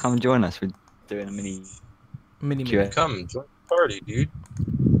 Char, come join us. We're doing a mini Mini. Come, join the party, dude.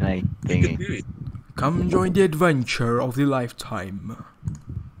 play You can thingy. do it. Come join the adventure of the lifetime.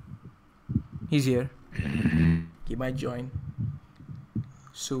 He's here. He might join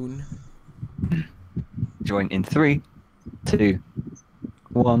soon. Join in 3, 2,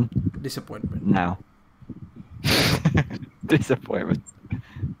 1, Disappointment. now. Disappointment.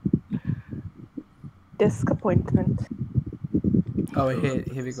 Disappointment. Oh, here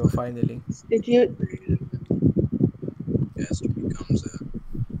we go. Finally. Did you? Yes, it becomes a...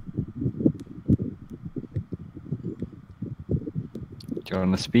 Do you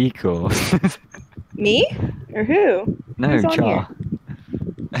want to speak or? Me? Or who? No, Who's on Char.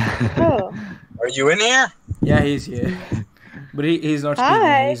 Oh. Are you in here? Yeah, he's here. But he's not speaking.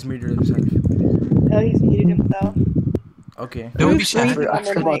 Hi. He's muted himself. Oh, he's muted himself. Okay. Don't be Who's shy. breathing I on the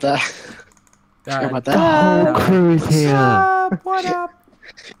forgot about mic? that. Forgot about that. Oh, crew is here. What up?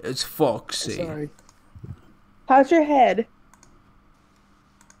 It's Foxy. Sorry. how's your head?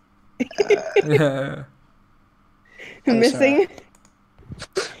 Yeah. Missing.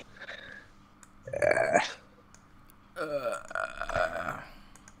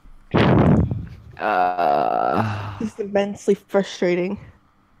 This is immensely frustrating.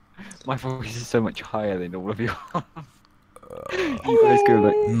 My voice is so much higher than all of you. You guys go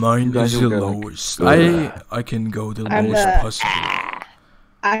like. Mine You guys is all the go like, lowest. "Ugh." I can go the I'm lowest the- possible.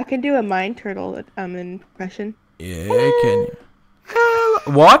 I can do a mind turtle impression. Yeah, can you?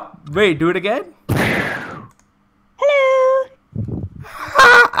 What? Wait, do it again? Hello.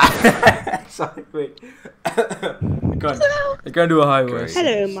 Sorry, wait. I can't do a high voice.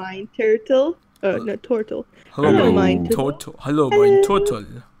 Hello, mind turtle. No, turtle. Hello, Mind turtle. Hello, mind turtle.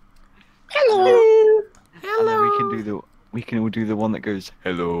 Hello. And then we can all do the one that goes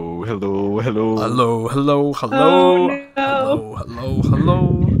hello, hello, hello. Hello, hello, hello. Oh, no. Hello, hello,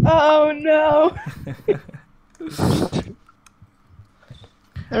 hello. Oh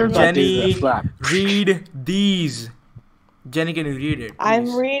no. Jenny, read these. Jenny, can you read it? I'm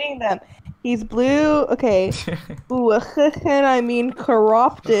please? reading them. He's blue. Okay. Ooh, and I mean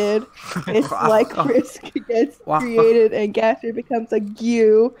corrupted. It's like risk gets created and Gaster becomes a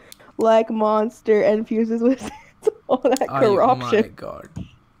goo like monster and fuses with all that Oh my corruption. god.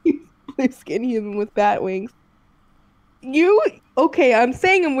 Blue skin human with bat wings. Okay, I'm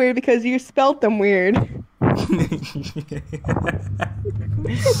saying them weird because you spelt them weird.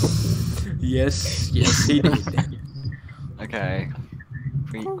 Yes, he did. Okay.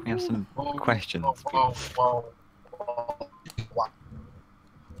 Can we have some questions, please?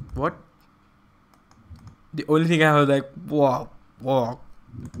 What? The only thing I was like, wow.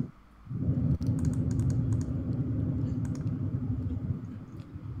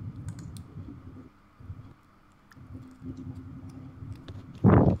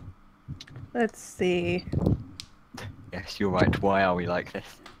 Let's see. Yes, you're right. Why are we like this?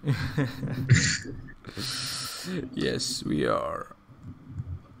 Yes, we are.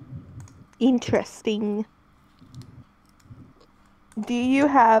 Interesting. Do you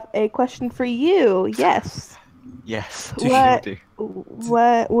have a question for you? Yes. Yes. What? Do.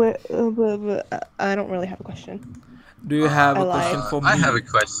 I don't really have a question. Do you have I a lied. question for me? I have a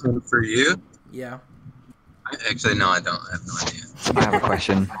question for you. Yeah. Actually, no, I don't. I have no idea. I have a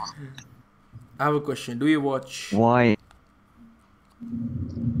question. I have a question. Do you watch Why?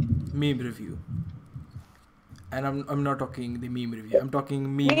 meme review? And I'm not talking the meme review. I'm talking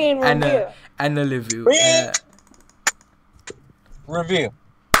meme Meme review. anal review. Review.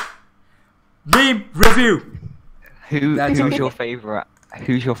 Meme review. That's Who's okay. your favorite?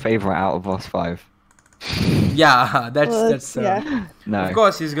 Who's your favorite out of us 5? Yeah, that's Yeah. No. Of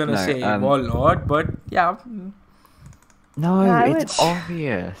course he's gonna No, say Warlord, but yeah. No, I it's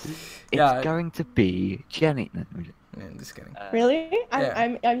obvious. It's Yeah. going to be Jenny. No, I'm just kidding. Really?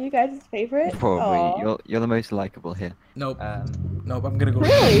 Yeah. I'm you guys' favorite? probably. Aw. You're the most likable here. Nope. Um, Nope, I'm gonna go.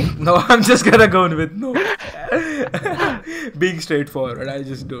 Really? No, I'm just gonna go with no. Being straightforward, I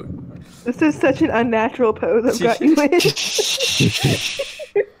just don't. This is such an unnatural pose I've got you in.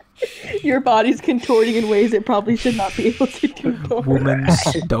 Your body's contorting in ways it probably should not be able to do. Women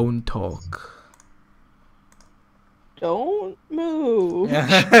don't talk. Don't move.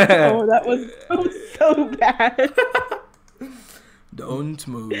 Oh, that was so bad. Don't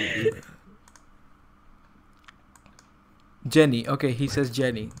move. Jenny. Okay, he says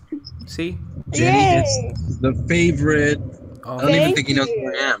Jenny. See? Jenny Yay! is the favorite. Oh. I don't even Thank think he knows who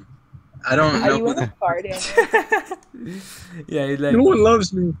you. I am. I don't Are know you who in a garden? Yeah, he's like, No one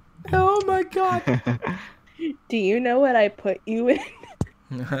loves me. oh my god. Do you know what I put you in?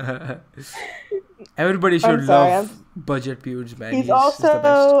 Everybody should I'm sorry, love Budget Pewds, man. He's the best.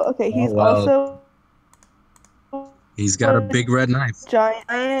 also okay. He's Oh, wow. also He's got a big red knife. giant.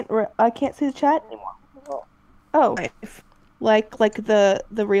 I can't see the chat anymore. Oh, knife. Like the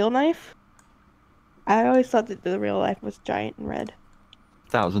real knife. I always thought that the real knife was giant and red.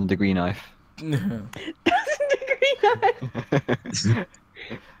 1,000-degree knife. 1,000-degree knife.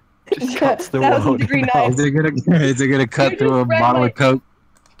 Just cuts the world. 1,000-degree in knife. Is it gonna cut You through a just read bottle my- of Coke?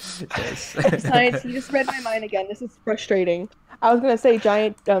 Yes. Science, you just read my mind again. This is frustrating. I was gonna say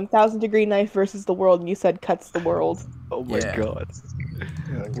giant 1,000-degree knife versus the world, and you said cuts the world. Oh my Yeah. god.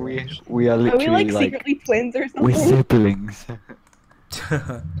 We are Are we literally like secretly twins or we're something? siblings.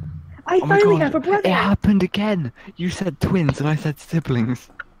 I Oh my finally god, have a brother. it happened again. You said twins and I said siblings.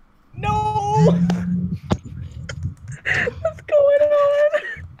 No. What's going on?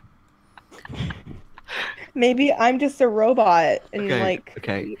 Maybe I'm just a robot and Okay, like.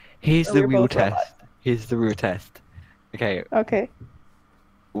 okay. Here's Or the we're real both test. robots. Here's the real test. Okay, Okay.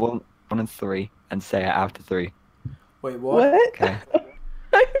 1 and 3, and say it after 3. Wait, what? What? Okay.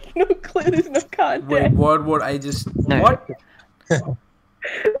 I have no clue. There's no context. Wait, what? I just No. what?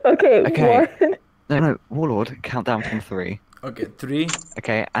 Okay. Okay. One. No, Warlord, count down from 3. Okay, 3.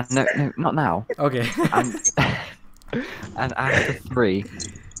 Okay, and no, not now. Okay. And and after 3,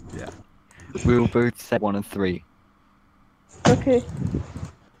 Yeah. we'll both say 1 and 3. Okay.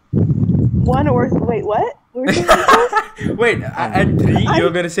 1 or wait, what? Wait, at 3, you're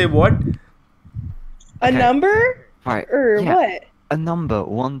gonna say what? A Okay. number Right. or yeah, what? A number,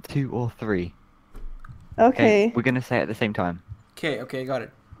 1, 2, or 3. Okay. We're gonna say it at the same time. Okay, got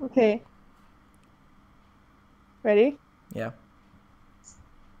it. Okay. Ready? Yeah.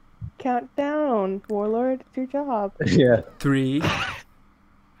 Count down, Warlord. It's your job. Yeah. 3,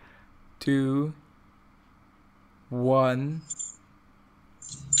 2, 1.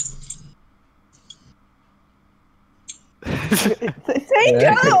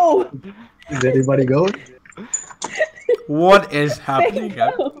 Say go. Is anybody going? What is Say happening? go.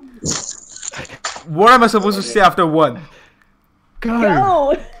 What am I supposed to say after 1?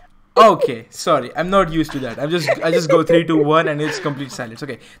 Go. Okay, sorry, I'm not used to that. I just go 3, 2, 1, and it's complete silence.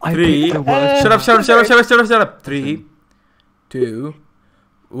 Okay, I 3. picked the worst Shut up. 3, 2,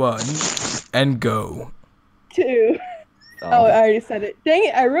 1, and go. 2. Oh, I already said it. Dang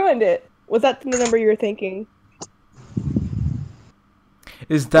it! I ruined it. Was that the number you were thinking?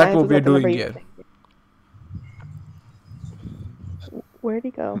 Is that Guys, what was we're that the number doing you were here? thinking? Where'd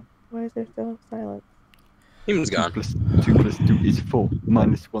he go? Why is there still silence? He was gone. 2 plus 2 is 4.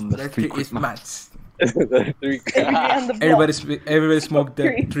 Minus 1, that's That 3. is Quick maths. maths. Every day on the block. Everybody smoke the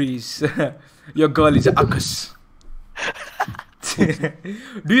Tree. trees. Your girl is Akkus.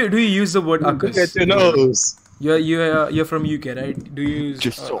 do you use the word Look at Akkus? your nose. You're from UK, right? Do you use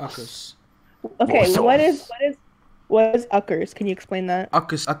Just sauce. Akkus? Okay, More what is uckers? Can you explain that?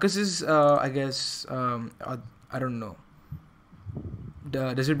 Akkus is I guess I don't know.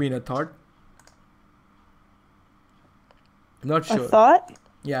 Does it mean a thought? I'm not sure. A thought?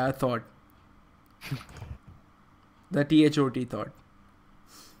 Yeah, a thought. The THOT thought.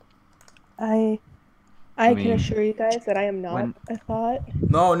 I I can mean, assure you guys that I am not when- a thought.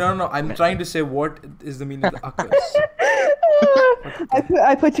 No. I'm trying to say what is the meaning of the Akkus.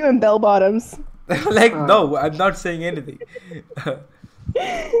 I put you in bell bottoms. Like, no, I'm not saying anything.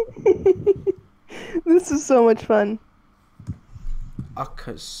 This is so much fun.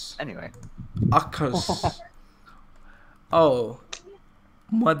 Akkus. Anyway. Akkus. Oh.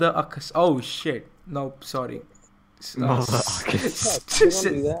 Mother Akkus. Oh, shit. Nope, sorry. Mother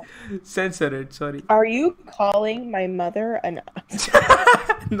Akkus. Censor it, sorry. Are you calling my mother an?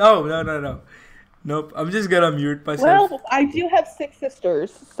 No. Nope, I'm just gonna mute myself. Well, I do have 6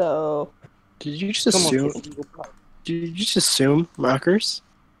 sisters, so. Did you just assume? Did you just assume rockers?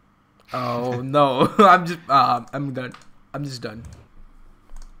 Oh, no. I'm done. I'm just done.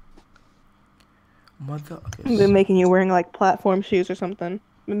 Mother I've Akkus. been making you wearing like platform shoes or something.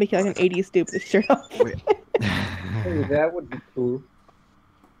 I've been making like an 80s stupid shirt off. Wait. Hey, that would be cool.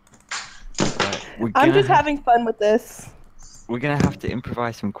 Right, I'm just having fun with this. We're gonna have to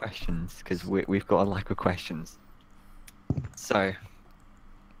improvise some questions because we've got a lack of questions. So,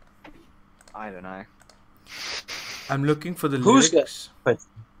 I don't know. I'm looking for the Who's lyrics.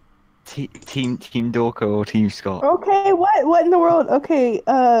 Team Dorco or Team Scott? Okay, what in the world? Okay,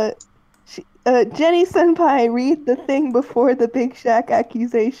 Jenny Senpai, read the thing before the Big Shack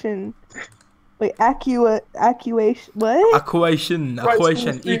accusation. Wait, accusation, what? Equation.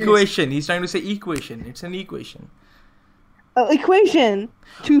 Equation. He's trying to say equation. It's an equation. Oh, equation.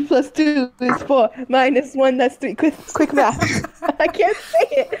 2 plus 2 is 4. Minus 1, that's 3. Quick math. I can't say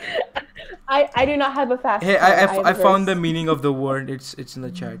it. I do not have a fast. Hey, tongue. I found the meaning of the word. It's in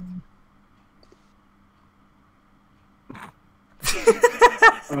the chat.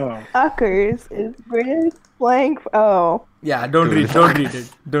 Oh. Uckers is British slang. Oh. Yeah, don't read it.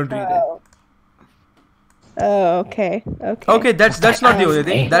 Oh, okay. Okay, that's not the only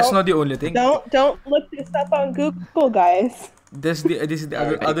thing. That's not the only thing. Don't look this up on Google, guys. This is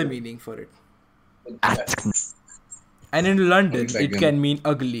the other meaning for it. Ask And in London, One it second. can mean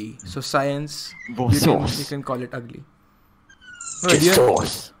ugly. So science, Raw you sauce. can call it ugly. Just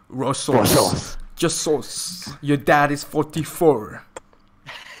sauce. Raw Raw sauce. sauce. Just sauce. Your dad is 44.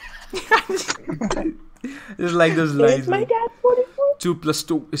 It's like those lines. Is my like, dad 44? 2 plus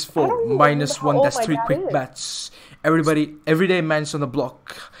 2 is I 4. don't even Minus know how 1, old that's my 3 dad quick is. bats. Everyday man's on the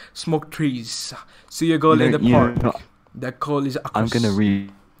block. Smoke trees. See your girl No, in the you know park. what? That call is I'm Akkus. gonna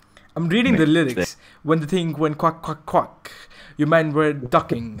read. I'm reading the Make lyrics. When the thing went quack, quack, quack. Your man were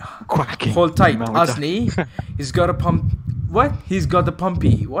ducking. Quacking. Hold tight, Man, we're Asni. He's got a pump. What? He's got the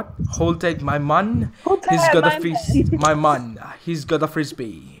pumpy. What? Hold tight, my man. Hold He's tight, got the my frizz. man. My man. He's got the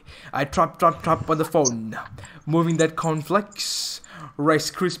frisbee. I trap on the phone. Moving that cornflakes.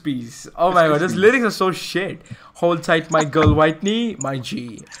 Rice Krispies. Oh my god, those lyrics are so shit. Hold tight, my girl Whitney, my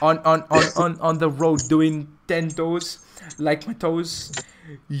G. On the road doing 10 toes. Like my toes.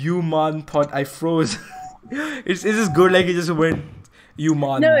 You man thought I froze. It's just good like he just went. You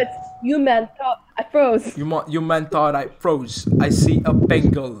man. No, it's you man thought I froze. You man thought I froze. I see a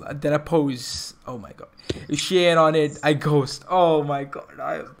Bengal, then I pose. Oh my god. You share on it, I ghost. Oh my god,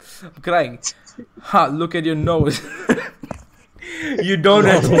 I'm crying. Ha, look at your nose. You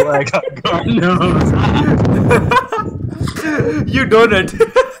donut. Oh my god, knows. You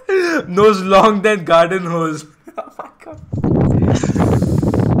donut. Nose long than garden hose. Oh my god.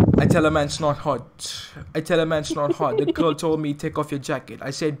 I tell a man it's not hot. I tell a man it's not hot. The girl told me take off your jacket. I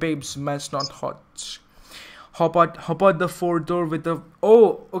said, babes, man's not hot. Hop out the 4-door with the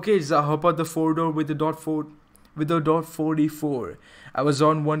okay, hop out the 4-door with the dot 44. I was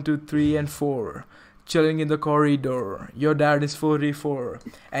on 1, 2, 3, and 4. Chilling in the corridor. Your dad is 44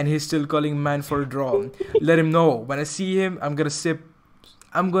 and he's still calling man for a draw. Let him know when I see him I'm gonna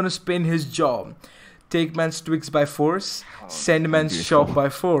spin his jaw. Take man's twigs by force, send man's shop by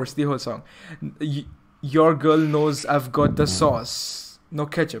force. The whole song. Your girl knows I've got the sauce. No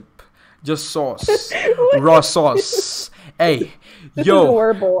ketchup, just sauce. Raw sauce. Hey, This yo, is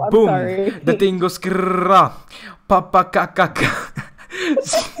horrible. I'm boom. sorry. The thing goes krrrra, papa kakaka.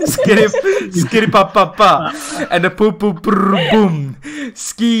 Skiri pa pa pa, and the poo poo prr boom,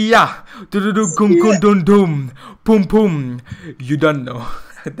 skiya, do do do kum kum dum dum, pum pum. You don't know.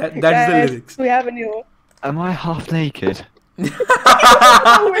 That's the Guys, lyrics. We have a new. Am I half naked?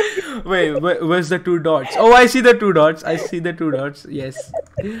 Wait, where's the 2 dots? Oh, I see the 2 dots. I see the 2 dots. Yes,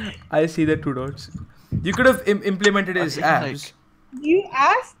 I see the 2 dots. You could have implemented his abs. You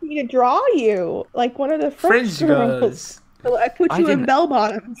asked me to draw you like one of the French girls. So I put I you in didn't- bell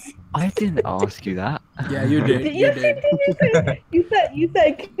bottoms. I didn't ask you that. Yeah, you did. You Yes, did. you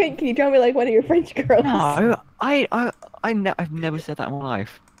said, can you draw me like one of your French girls? No, I've never said that in my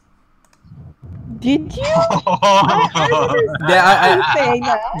life. Did you? I remember Yeah, saying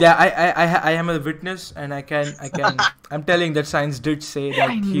that. Yeah, I am a witness, and I can. I'm telling that science did say that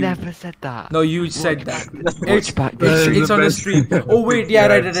I he. never said that. No, you said that. Watch back. It's on the stream. Oh wait, yeah,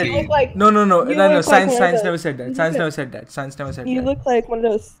 right. You look like No. you look like Science one of never those- said that. Science never said that. Science never said you that. look like one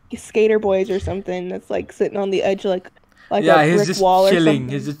of those skater boys or something that's like sitting on the edge like Yeah, a he's brick just wall or chilling. something.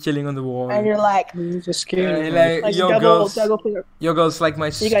 He's just chilling on the wall. And you're like Just scared. Like your girls, finger. your girls like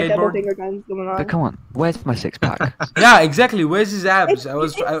my You got double skateboard. finger guns going on. But come on, where's my six pack? Yeah, exactly. Where's his abs? I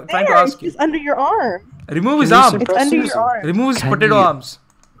was trying to there, ask it's you. just under your arm. Remove his Can you arm. sim- It's Press under Susan. your arm. Remove his Can potato you- arms.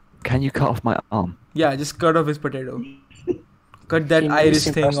 Can you cut off my arm? Yeah, just cut off his potato. Cut that Can you iris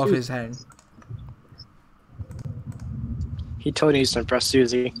sim- thing press off Susan? his hand. He told me to impress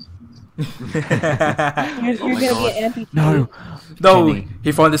Susie. You're my gonna be God. an amputee. No, No, Jenny.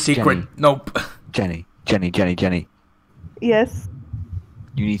 he found the secret. Jenny. Nope. Jenny. Yes.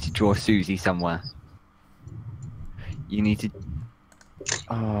 You need to draw Susie somewhere. You need to.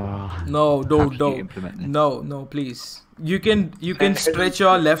 Oh, No, how no, can you no. implement this? No, please. You can stretch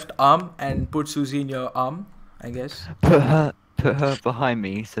your left arm and put Susie in your arm, I guess. Put her behind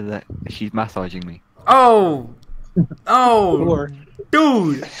me so that she's massaging me. Oh, Or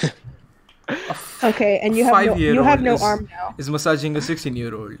dude. Okay, and you have no 5-year-old arm now. is massaging a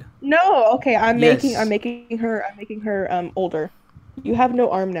 16-year-old. No, okay, I'm Yes. making her older. You have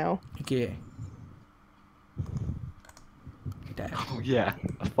no arm now. Okay. Damn. Oh yeah,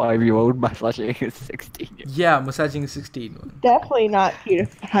 a 5-year-old massaging a 16-year-old. Yeah, massaging a 16. Definitely not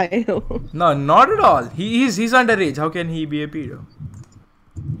pedophile. No, not at all. He's underage. How can he be a pedo?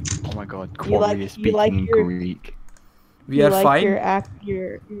 Oh my god, You like- Quarry is you like speaking your- Greek. We You are like fine.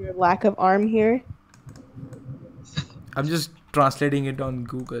 your lack of arm here. I'm just translating it on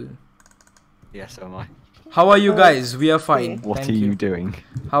Google. Yes, so am I. How are you guys? We are fine. What Thank are you you. doing?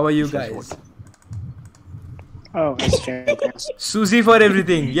 How are you Says guys? what? oh, it's fantastic. Susie for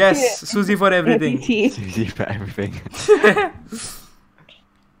everything. Yes, Susie for everything. Amputee. Susie for everything.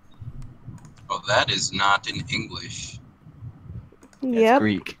 Well, that is not in English. Yep.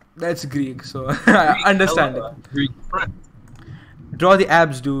 Greek. That's Greek, so I understand it. Hello, Greek friend. Draw the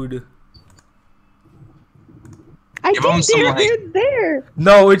abs, dude. I Give 'em think some, they're like- there.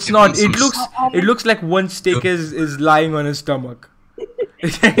 No, it's Give not. him It some looks like one steak is lying on his stomach.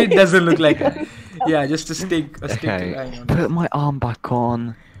 It doesn't look like that. Yeah, just a steak. A steak Okay, lying on. put my arm back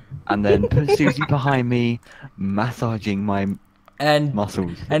on, and then put Susie behind me, massaging my And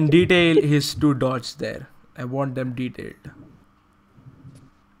muscles. detail his 2 dots there. I want them detailed.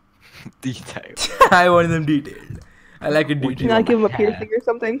 Detail. I want them detailed. I like it Would Can detailed. I give him a Hair. piercing or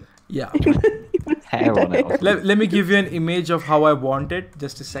something? Yeah. Hair on it. or Let me give you an image of how I want it.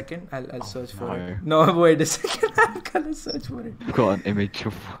 Just a second. I'll search for it. no. No, wait a second. I'm gonna search for it. I've got an image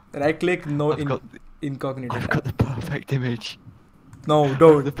of. Right click, no I've got, incognito. I've got the perfect image. No, The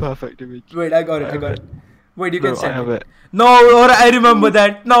don't. perfect image. Wait, I got it. Wait, you can No, I send have it. it. No, or I remember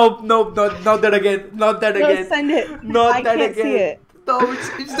that. No, not that again. Not that No, again. send it. Not I that can't again. see it. No,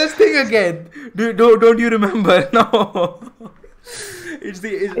 it's this thing again. Don't you remember? No. Is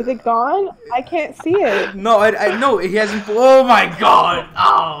it gone? I can't see it. No, I know he hasn't. Oh my god!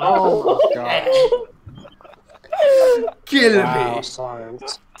 Oh, Oh my god. kill Wow, me!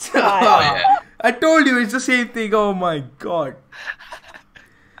 science. yeah. I told you it's the same thing. Oh my god!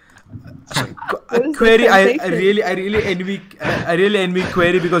 What is the Query, I sensation? really envy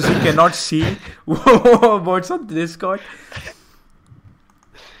Query because he cannot see what's on Discord.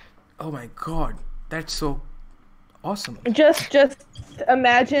 Oh my god, that's so awesome. Just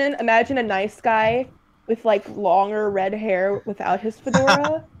imagine a nice guy with like longer red hair without his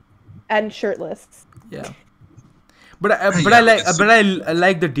fedora and shirtless. Yeah, but I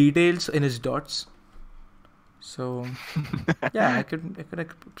like the details in his dots. So yeah, I could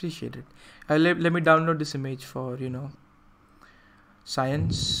appreciate it. Let me download this image for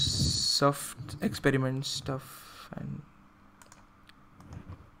science, soft experiment stuff, and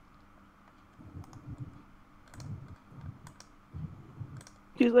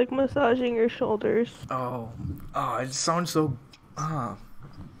She's like massaging your shoulders, it sounds so I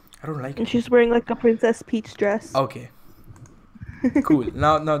don't like and it. she's wearing like a Princess Peach dress. Okay. Cool.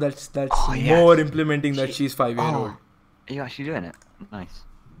 Now that's Oh, yes. more implementing that she's 5-year-old. Are you actually doing it? Nice.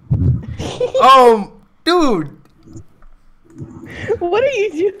 Oh, dude, What are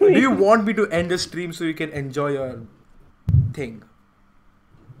you doing? do you want me to end the stream so you can enjoy your thing?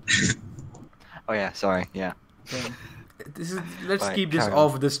 Oh yeah, sorry. Yeah. Yeah. Let's Right, keep this carry on.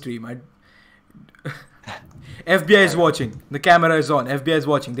 off the stream. FBI is watching. The camera is on. FBI is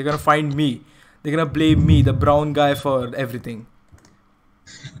watching. They're gonna find me. They're gonna blame me, the brown guy, for everything.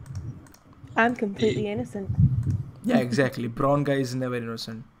 I'm completely innocent. Yeah, exactly. Brown guy is never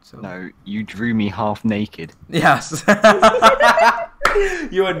innocent. So No, you drew me half naked. yes,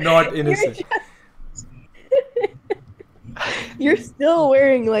 you are not innocent. You're still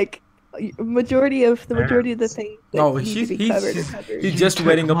wearing like majority of the things. that No, need to be covered. he's just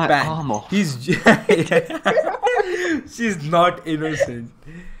wearing a my pant. arm off. He's she's not innocent,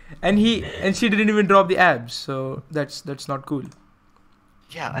 and she didn't even drop the abs. So that's not cool.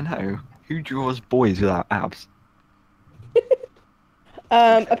 Yeah, I know. Who draws boys without abs?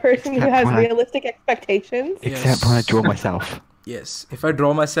 A person who Except has when I- realistic expectations. Except when I draw myself. Yes, if I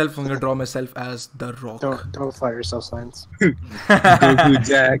draw myself, I'm gonna draw myself as the Rock. Don't fire yourself, science. Goku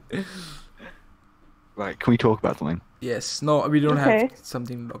Jack. Right, can we talk about something? Yes, no, we don't Okay. have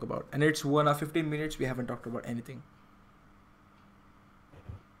something to talk about, and it's 1 hour 15 minutes. We haven't talked about anything.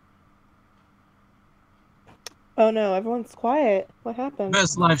 Oh no, everyone's quiet. What happened?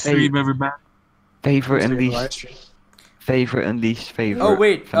 Best live stream ever back. Favorite and Live least stream. favorite and least favorite. Oh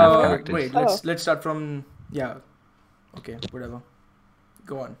wait, FNAF characters. wait. Let's start from Okay, whatever.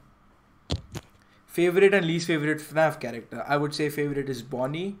 Go on. Favorite and least favorite FNAF character. I would say favorite is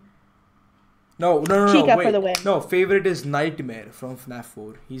Bonnie. No. Chica Wait. for the win. No, favorite is Nightmare from FNAF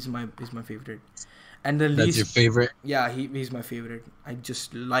 4. He's my favorite. And the That's least. your favorite? Yeah, he's my favorite. I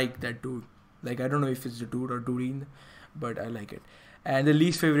just like that dude. Like, I don't know if it's a dude or dudine, but I like it. And the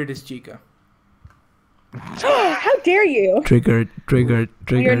least favorite is Chica. How dare you? Triggered.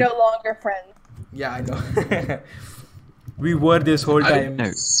 We are no longer friends. Yeah, I know. We were this whole I time.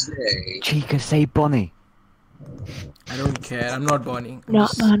 No. Say. Chica, say Bonnie. I don't care. I'm not Bonnie. I'm Not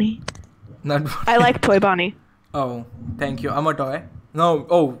just- Bonnie. Not. I like Toy Bonnie. Oh, thank you. I'm a toy. No.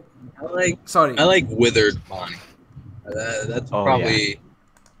 Oh, sorry. I like withered Bonnie. That's Oh, probably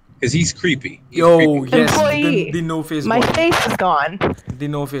because he's creepy. He's Yo, creepy. yes, Employee. the no face. My Bonnie. face is gone. The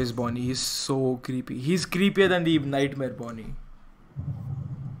no face Bonnie. He's so creepy. He's creepier than the Nightmare Bonnie.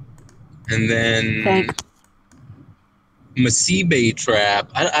 And then Thanks. Masibe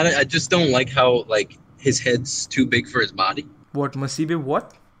Trap. I just don't like how like his head's too big for his body. What Masibe?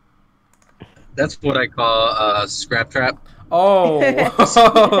 What? That's what I call Scrap Trap. Oh,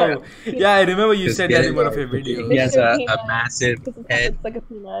 yeah. I remember you Just said get that it. in one of your videos. He has a Peanut. massive Because head. it's like a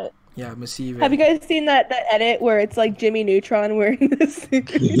peanut. Yeah, Masibe. Have you guys seen that edit where it's like Jimmy Neutron wearing this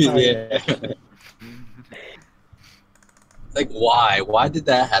suit? Yeah. Like why? Why did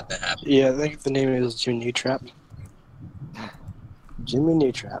that have to happen? Yeah, I think the name is Jimmy Trap.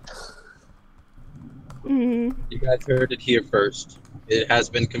 Jimmy Trap. Mm. You guys heard it here first. It has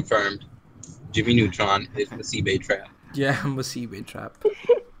been confirmed. Jimmy Neutron is the Seabay trap. Yeah, I'm a seabait trap.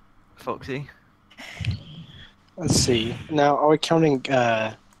 Foxy. Let's see. Now, are we counting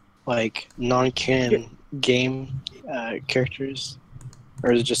like non-canon game characters,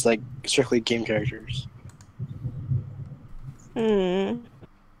 or is it just like strictly game characters? Mm.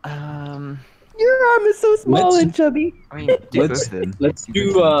 Um, Your arm is so small Let's- and chubby. I mean, do Let's- both of them. Let's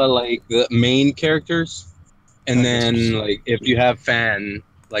do like the main characters, and then like if you have fan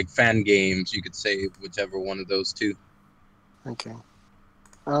games, you could say whichever one of those two. Okay.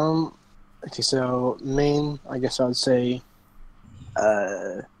 Okay, so main, I guess I would say,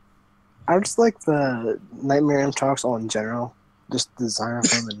 I just like the Nightmare M Talks all in general, just the design of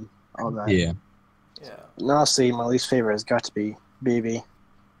them and all that. Yeah. Yeah. And honestly, my least favorite has got to be Baby.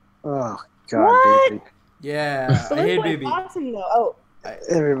 Oh God, What? Baby. Yeah, I Balloon hate Boy's baby. awesome though. Oh, I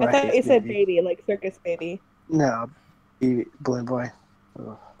Everybody thought you hates said baby, like circus baby. No, Baby, Balloon Boy.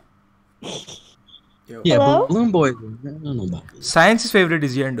 Ugh. Yo. Yeah, Hello? Balloon Boy. I don't know about this. Science's favorite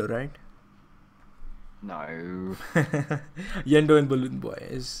is Yendo, right? No. Yendo and Balloon Boy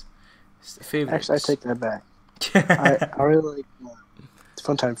is the favorite. Actually, I take that back. I really like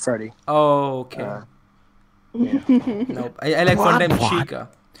Funtime Freddy. Oh, okay. Nope. I like What? Funtime What? Chica.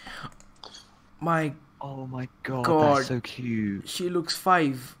 My, Oh my god, God. that's so cute. she looks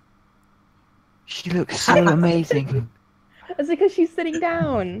 5. She looks so amazing. It's because she's sitting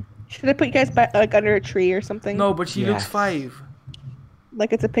down. Should I put you guys back, like under a tree or something? No, but she looks Yes. 5.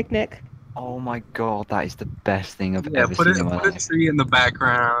 Like it's a picnic. Oh my god, that is the best thing I've Yeah, ever put seen it in my put a life. tree in the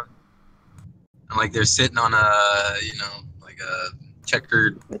background, and like they're sitting on a like a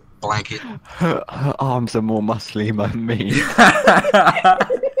checkered blanket. Her arms are more muscly than me.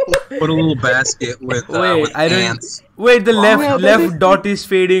 Put a little basket with Wait, I don't- ants. Wait, the no, left this is- dot is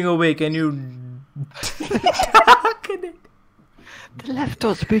fading away. Can you? The left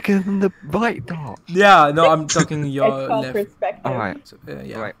dot's bigger than the right dot. Yeah, no, I'm talking It's your called left. perspective. Alright, So,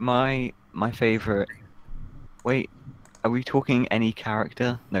 yeah. right. My favorite. Wait, are we talking any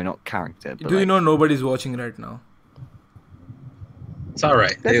character? No, not character. But Do you like- know nobody's watching right now? It's all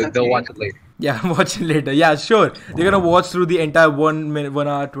right. That's They'll okay. watch it later. Yeah, watch it later. Yeah, sure. They're gonna watch through the entire 1 minute, 1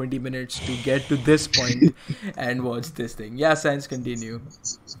 hour, 20 minutes to get to this point and watch this thing. Yeah, science continue.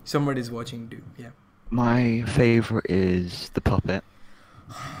 Somebody's watching too. Yeah. My favorite is the puppet.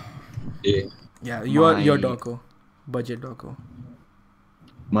 Yeah. Yeah, your My- doco, budget doco.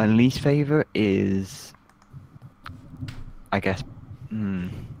 My least favorite is, I guess,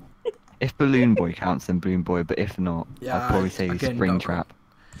 if Balloon Boy counts, then Balloon Boy. But if not, Yeah, I'd probably say again, Springtrap. Doggo.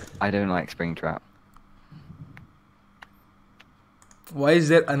 I don't like Springtrap. Why is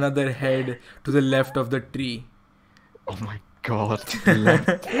there another head to the left of the tree? Oh my god. the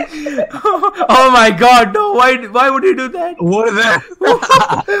left- Oh my god, no, why would you do that? What are that?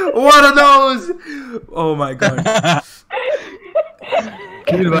 What are those? Oh my god.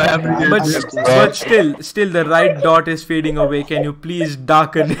 Dude, what happened to your But, chips, bro? but still the right dot is fading away. Can you please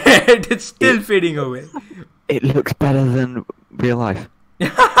darken it? It's still fading away. It looks better than real life.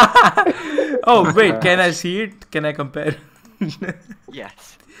 Oh wait, can I see it? Can I compare?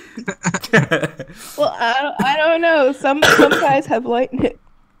 Yes. Well, I don't know. Some guys have light.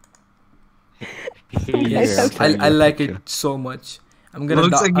 Yes, I like it so much. I'm gonna.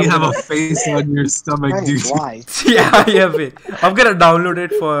 Looks like I'm you have gonna- a face on your stomach, Hey, dude. why? Yeah, I have it. I'm gonna download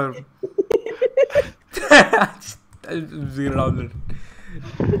it for. I'm gonna download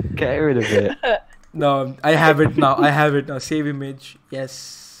it. Get rid of it. No, I have it now. Save image.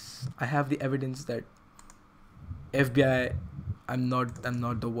 Yes, I have the evidence that FBI. I'm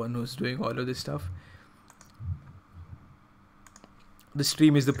not the one who's doing all of this stuff. The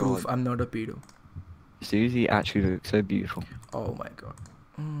stream is the proof. God. I'm not a pedo. Susie actually looks so beautiful. Oh my god.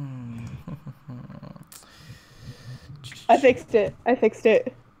 I fixed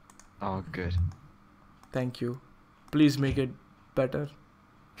it. Oh, good. Thank you. Please make it better.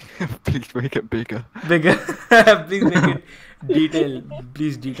 Please make it bigger. Bigger. Please make it detail.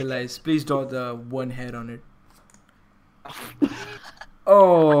 Please detailize. Please draw the one hair on it.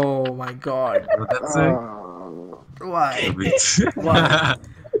 Oh my god. What that say? Why? Why?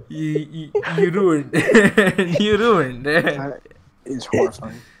 You ruined. You ruined. That is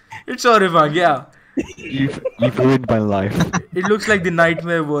horrifying. It's horrifying, yeah. You've ruined my life. It looks like the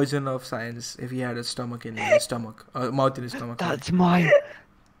nightmare version of science if he had a stomach in his stomach. Mouth in his stomach.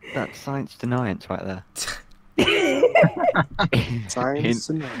 That's science deniance right there. Science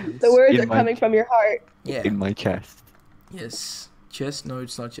and numbers. The words In are my- coming from your heart. Yeah. In my chest. Yes. Chest? No,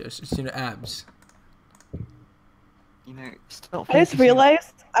 it's not chest. It's abs. You know, stop. I just focusing-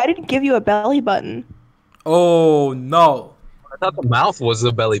 realized I didn't give you a belly button. Oh no. I thought the mouth was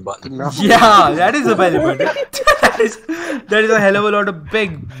the belly button. Yeah, that is a belly button. that is a hell of a lot of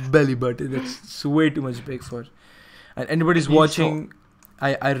big belly button. That's way too much big for. And anybody's watching,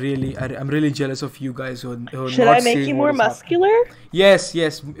 I'm really jealous of you guys who are Should not I make seeing you what more is happening. muscular?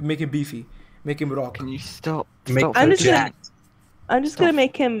 Yes, make him beefy, make him rock. Can you stop? Make Stop I'm the just gonna- focusing, I'm just gonna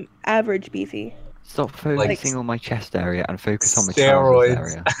make him average beefy. stop focusing on my chest area and focus on my Steroids.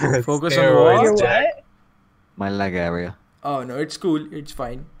 trousers area, Focus on Steroids, what? Your Jack. what? my leg area. Oh no, it's cool. It's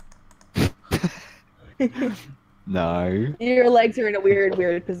fine. No. Your legs are in a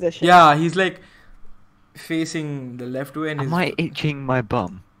weird position. Yeah, he's like facing the left way and Am his... I itching my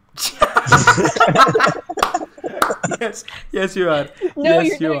bum? yes, you are. No, yes,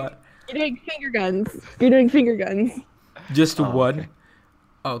 you're you doing- are. You're doing finger guns. You're doing finger guns. Just Oh, one.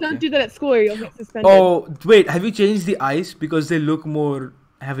 Don't Okay. do that at school or you'll get suspended. Oh wait, have you changed the eyes because they look more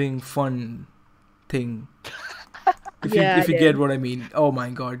having fun thing? If Yeah, you I get did. what I mean. Oh my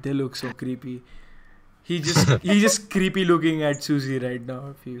god, they look so creepy. He's just creepy looking at Susie right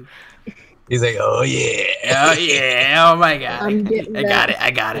now. If you. He's like, oh yeah. Oh yeah! Oh my god! I'm getting I got it!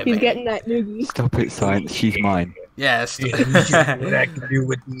 I got it! He's man. getting that noogie. Stop it, science. She's mine. Yes. Yeah, you should see what I can do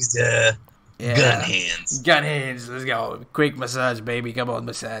with these Yeah. gun hands. Gun hands. Let's go. Quick massage, baby. Come on,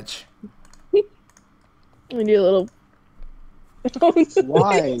 massage. We do a little.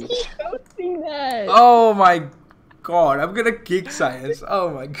 Why? Don't see that. Oh my god! I'm gonna kick science.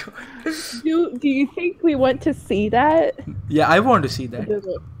 Oh my god. Do you think we want to see that? Yeah, I want to see that. There's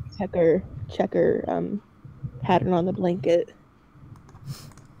a checker pattern on the blanket.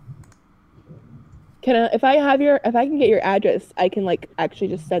 If I can get your address, I can like actually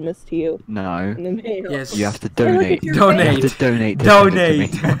just send this to you No. in the mail. Yes. You have to Hey, look at donate. your You Donate. have to donate. To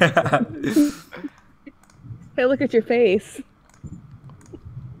send it to Donate. me. Hey, look at your face.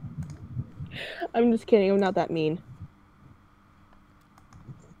 I'm just kidding. I'm not that mean.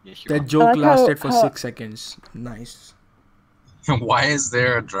 Yes, you That are. joke I like how- lasted for how- 6 seconds. Nice. Why is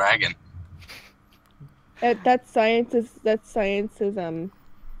there a dragon? That's science's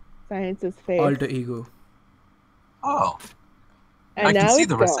face. Alter ego. Oh, And I now can see it's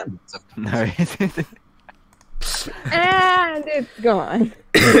the gone. resemblance of No. And it's gone.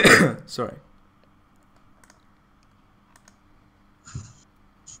 Sorry.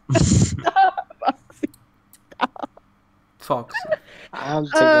 Foxy. Fox. I'm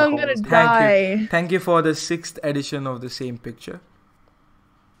taking I'm home. gonna Thank die. you. Thank you for the 6th edition of the same picture.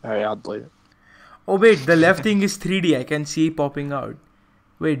 Alright, I'll delete it. Oh wait, the left thing is 3D. I can see popping out.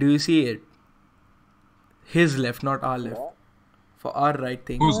 Wait, do you see it? His left, not our left. For our right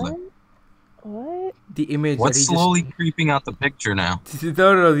thing. who's that? What? The image What's that he slowly creeping out the picture now? just...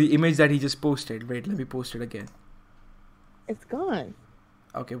 No, the image that he just posted. Wait, let me post it again. It's gone.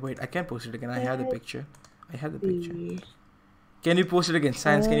 Okay, wait, I can post it again. I have the picture. I have the picture. The- Can you post it again?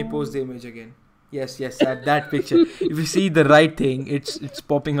 Science, can you post the image again? Yes, that picture. If you see the right thing, it's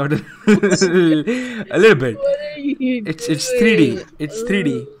popping out a little bit. What are you It's 3D. doing? It's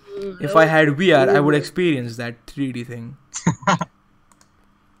 3D. If I had VR, I would experience that 3D thing.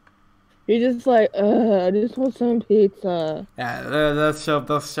 You're just like, I just want some pizza. Yeah, let's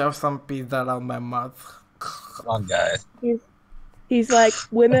shove some pizza down my mouth. Come on, guys. He's like,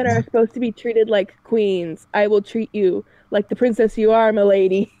 women are supposed to be treated like queens. I will treat you like the princess you are, my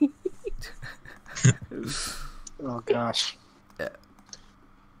lady. Oh gosh.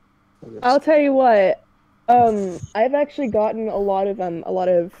 I'll tell you what. I've actually gotten a lot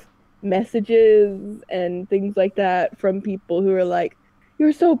of messages and things like that from people who are like,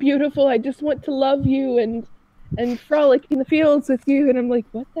 "You're so beautiful. I just want to love you and frolic in the fields with you." And I'm like,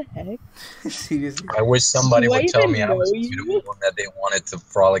 "What the heck?" Seriously. I wish somebody Do I would tell even me I was know you? beautiful and that they wanted to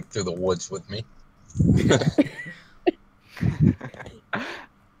frolic through the woods with me.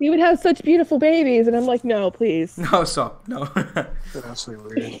 You would have such beautiful babies, and I'm like, "No, please." No, stop. No. That's really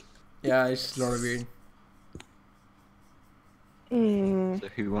weird. Yeah, it's a lot of weird. Mm. So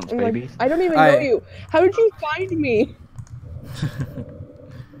who wants I'm like, babies? I don't even know you. How did you find me?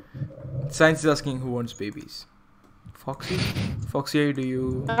 Science is asking who wants babies. Foxy? Foxy, do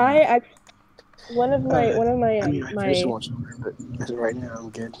you... I actually one of my I mean, I just want some, but as of right now, I'm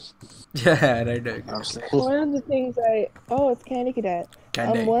good. Yeah, right. Honestly. one of the things it's Candy Cadet.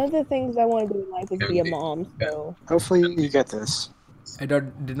 Candy. One of the things I want to do in life is be a mom. So Hopefully, you get this. I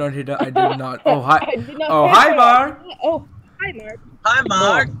did not hit her. I did not. Oh, hi. I did not Oh, hit hi, her. Mark. Oh, hi, Mark. Hi,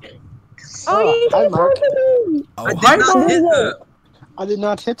 Mark. Oh, hi, Mark. Oh, I hi, did not Mark. hit her. I did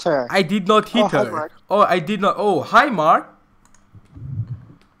not hit her. I did not hit Oh, hi, her. Mark. Oh, I did not. Oh, hi, Mark.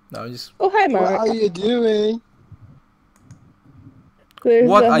 No, just... Oh, hi, What Mark. are you doing? There's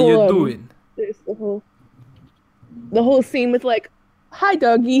What the are whole, you doing? There's the whole. the whole scene with like, "Hi,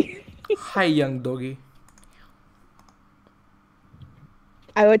 doggy." Hi, young doggy.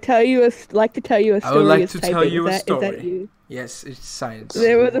 I would tell you like to tell you a story. I would like is to typing. tell you Is a that- is that story. you? Yes, it's science.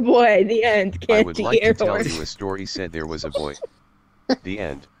 There was a boy. The end. I Candy would like to tell air you a story. Said there was a boy. The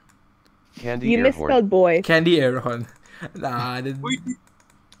end. Candy You air misspelled horn. boy. Candy air horn. Nah,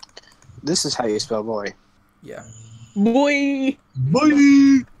 This is how you spell boy. yeah. Boy.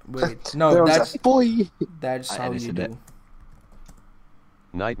 Boy. Wait, no, There was that's a boy. that's I how you edited do. it.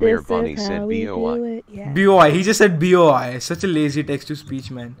 Nightmare This Bonnie is said how we BOI. do it. Yeah. BOI. He just said BOI. Such a lazy text to speech,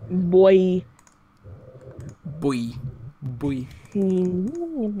 man. Boy. Boy. Boy.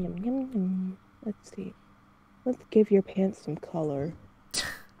 Let's see. Let's give your pants some color.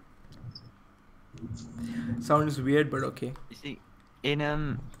 Sounds weird, but okay. You see, in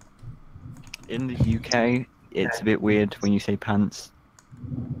the UK, it's a bit weird when you say pants.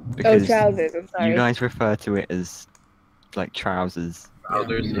 Oh, Because trousers. I'm sorry. you guys refer to it as like trousers.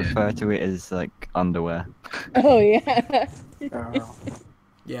 Trousers, You yeah. refer to it as like underwear. Oh yeah.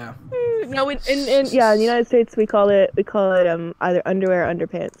 Yeah. No, in in the United States we call it either underwear or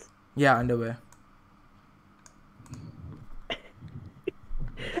underpants. Yeah, underwear.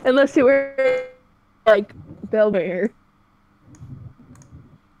 Unless you were like Belmere.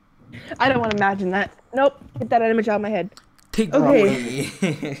 I don't want to imagine that. Nope, get that image out of my head. Take Okay.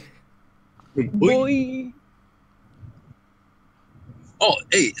 away. Boy. Oh,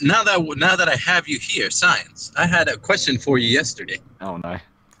 hey! Now that I have you here, Science, I had a question for you yesterday. Oh no.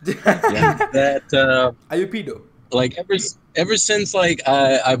 That Are you pedo? like ever since like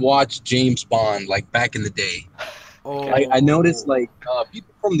I watched James Bond like back in the day, Oh. I noticed like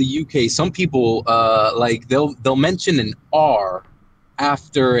people from the UK, some people like they'll mention an R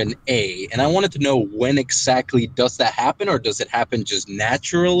after an A, and I wanted to know when exactly does that happen, or does it happen just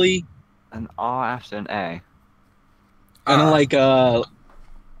naturally? An R after an A. Kind of like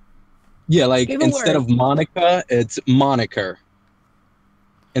yeah, like Give a instead word. of Monica, it's moniker,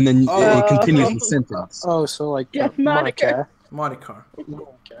 and then it continues the sentence. Oh, so like Yeah, Monica. Monica.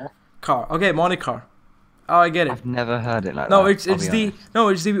 Monica. Car. Okay, Monica. Oh, I get it. I've never heard it like No, that.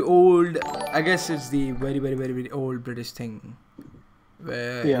 it's the old. I guess it's the very old British thing.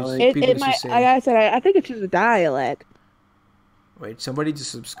 Where Yeah, it's- like- people It used to might. say. Like I said, I think it's just a dialect. Wait, somebody just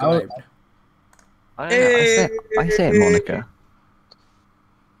subscribed. I don't know. I say it Monica.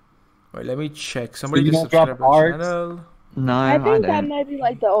 Wait, let me check. Somebody you just don't drop subscribed to the R's? channel. No, I think that don't. might be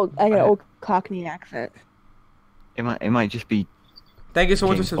like the old Cockney accent. It might just be Thank you so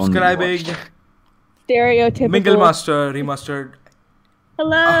much James for Bond subscribing. watched. Stereotypical. Mingle Master Remastered.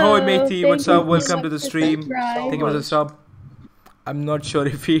 Hello. Ahoy, matey. What's Thank up? you Welcome so to the much for stream. subscribing. Thank you for the sub. I'm not sure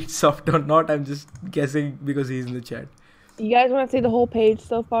if he's soft or not. I'm just guessing because he's in the chat. You guys want to see the whole page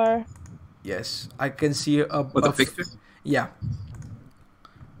so far? Yes, I can see a With the picture? Yeah.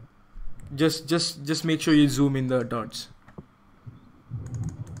 Just make sure you zoom in the dots.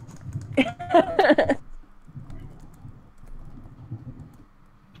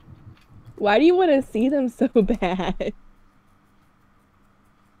 Why do you want to see them so bad?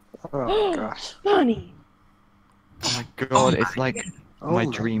 Oh gosh. Bonnie. Oh my god, it's like Oh my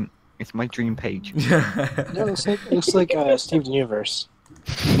my- dream. It's my dream page. No, it looks like Steven Universe.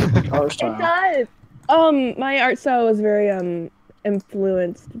 Art It style. does. My art style was very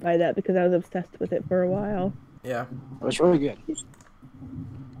influenced by that because I was obsessed with it for a while. Yeah. It was really good.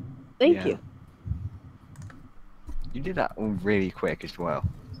 Thank Yeah. you. You did that all really quick as well.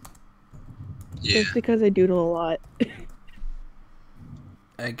 Yeah. It's because I doodle a lot.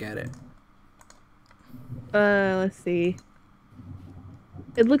 I get it. Let's see.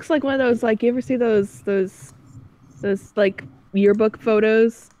 It looks like one of those, like, you ever see those like yearbook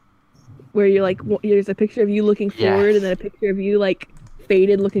photos where you're like, there's a picture of you looking forward and then a picture of you like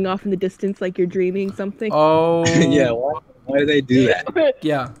faded looking off in the distance like you're dreaming something. Oh. Yeah. Why do they do that?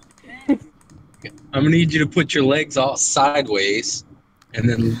 Yeah. I'm gonna need you to put your legs all sideways and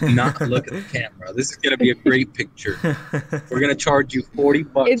then not look at the camera. This is gonna be a great picture. We're gonna charge you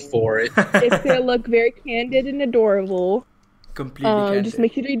 $40 It's- for it. It's gonna look very candid and adorable. Completely. Just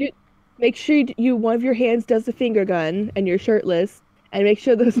make sure you one of your hands does the finger gun and you're shirtless, and make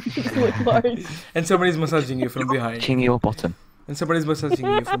sure those legs look large. And somebody's massaging you from behind. Chingy or bottom. And somebody's massaging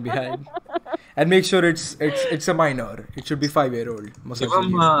you from behind. And make sure it's a minor. It should be 5-year-old Give massaging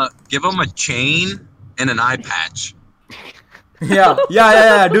them you. give them a chain and an eye patch. Yeah.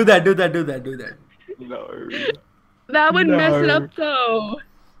 Do that. No. That would mess it up though.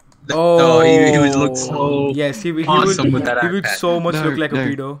 Oh, he would look so. Yes, he awesome with that he eye would patch. so much No, look like no. a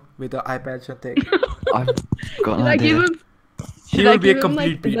pedo with the eye patch and thing. I've got an Should I give idea. him? He Should I will be a give him,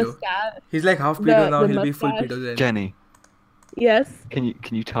 complete like, the pedo. stat? He's like half pedo now. the He'll be full mustache? pedo then. Jenny, Yes. can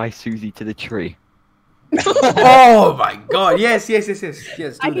you tie Susie to the tree? Oh my god! Yes. Do I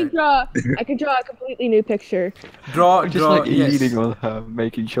can that. draw a completely new picture. Draw. Just like Yes. leaning on her,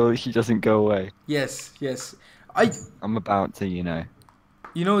 making sure that she doesn't go away. Yes. I'm about to, you know.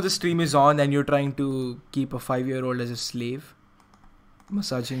 You know the stream is on and you're trying to keep a 5-year-old as a slave,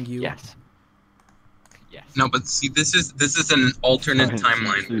 massaging you. Yes. No, but see, this is an alternate Sorry,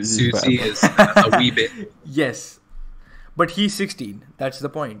 timeline. Susie, Susie is a wee bit. Yes, but he's 16. That's the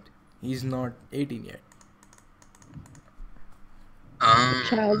point. He's not 18 yet.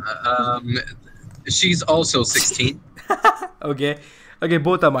 Child. She's also 16. Okay,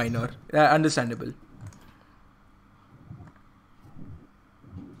 both are minor. Understandable.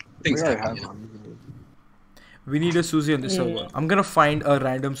 Things We already happen, have you know. one. We need a Susie on the server. I'm gonna find a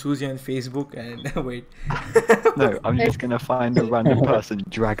random Susie on Facebook and wait. No, I'm just gonna find a random person,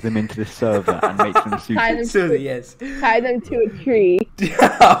 drag them into the server, and make them Tie them, Susie. Susie, yes. tie them to a tree.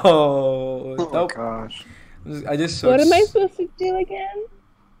 Oh, Oh nope. gosh. I just What searched. am I supposed to do again?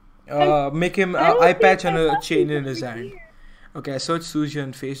 Make him I don't eye think patch I and a have chain it in his over hand. here. Okay, I searched Suji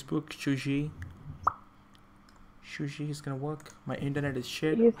on Facebook. Sushi is gonna work. My internet is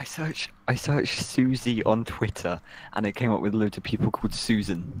shit. Yes. I searched Susie on Twitter, and it came up with loads of people called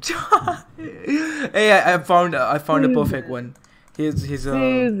Susan. Hey, I found a perfect one. Here's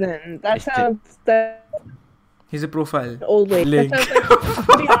Susan. That It's sounds that here's a profile. old lady. Link. That sounds like,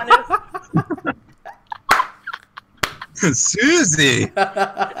 to be honest. Susie. No.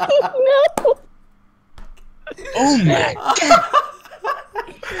 Oh my god.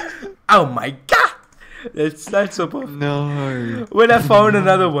 Oh my god! That's so perfect. No. When I found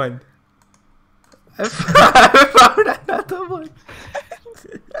another one. I found another one.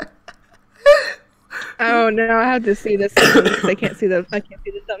 Oh no, I have to see this one because I can't see the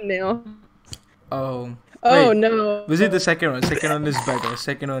thumbnail. Oh. Oh Wait, no. Was it the second one? Second one is better.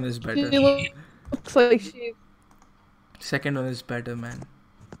 She looks like she. Second one is better, man.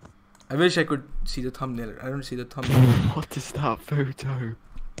 I wish I could see the thumbnail. I don't see the thumbnail. What is that photo?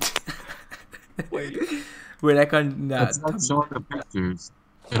 Wait, I can't. Nah, It's not showing the pictures.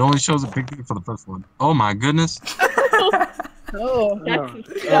 It only shows a picture for the first one. Oh my goodness. Oh,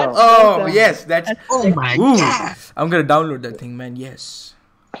 that's. Oh yes, that's. Oh my Ooh, god. I'm gonna download that thing, man. Yes.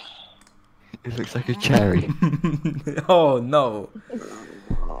 It looks like a cherry. Oh no.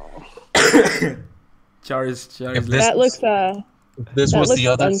 Char's If this- That looks If this That was the looks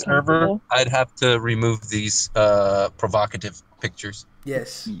other server, uncomfortable. I'd have to remove these provocative pictures.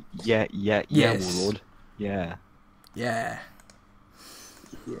 yes. Yeah, Yes. Warlord. Yeah. Yeah.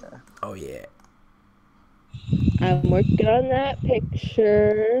 Oh yeah. I'm working on that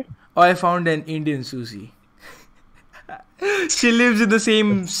picture. Oh, I found an Indian Susie. She lives in the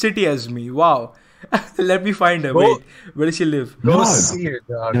same city as me. Wow. Let me find her. Wait, where does she live? Go No. see her,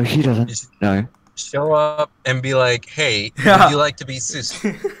 dog. No, she doesn't. No. Show up and be like, "Hey, would you like to be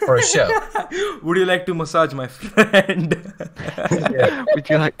Susie for a show?" Would you like to massage my friend? Would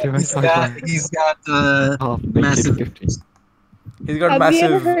you like to He's got massive. 50? He's got Have you ever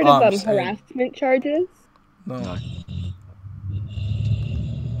massive heard of arms. harassment charges? No. No.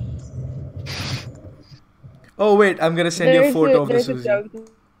 Oh wait, I'm gonna send you a photo of the there's a Susie. joke,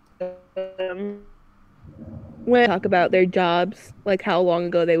 when I talk about their jobs, like how long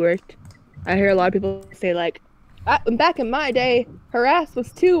ago they worked. I hear a lot of people say like, back in my day, harass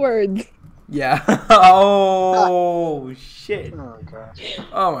was 2 words. Yeah. Oh shit. Oh gosh.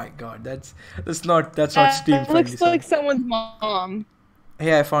 Oh my god, that's not Steam It friendly. looks like someone's mom.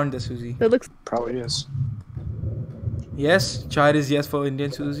 Hey, I found the Susie. It looks. Probably is. Yes, Char is yes for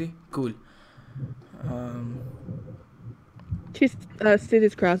Indian Susie. Cool. She's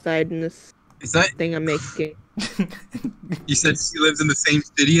Susie's cross-eyed in this Is that thing I'm making. you said she lives in the same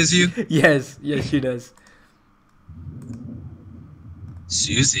city as you? Yes, she does.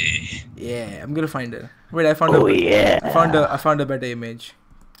 Susie. Yeah, I'm gonna find her. Wait, I found I found a better image.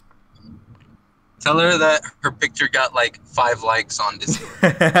 Tell her that her picture got like 5 likes on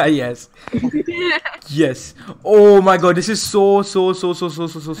Discord. Yes. Yes. Oh my god, this is so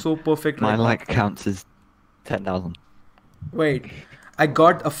perfect. My right now. like counts as 10,000. Wait, I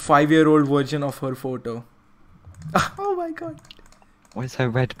got a 5-year-old version of her photo. Oh my god. Where's her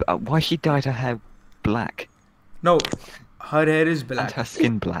red? Why she dyed her hair black No, her hair is and black. her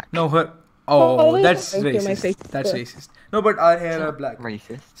skin black? No, her. Oh, Oh, they that's don't do my racist. face. That's racist. No, but our hair are black.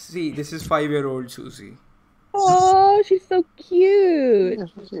 Racist. See, this is 5-year-old Susie. Oh, she's so cute. Yeah,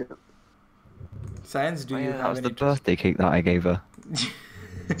 she's cute. Science, do Oh, you yeah, that have was any? the birthday cake that I gave her.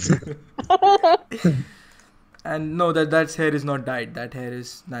 And no, that hair is not dyed. That hair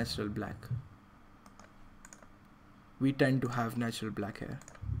is natural black. We tend to have natural black hair.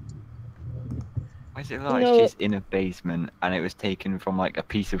 Why is it like No. she's in a basement and it was taken from like a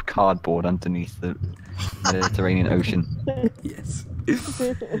piece of cardboard underneath the Mediterranean Ocean? Yes.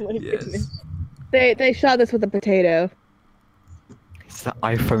 Oh my Yes. goodness. They shot this with a potato. It's the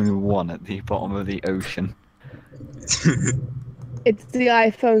iPhone 1 at the bottom of the ocean. It's the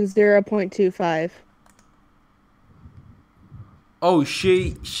iPhone 0.25. Oh,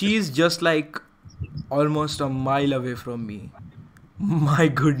 she's just like almost a mile away from me. My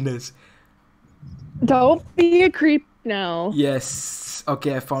goodness. Don't be a creep now. Yes.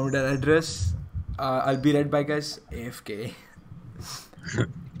 Okay, I found her address. I'll be right back, guys. AFK.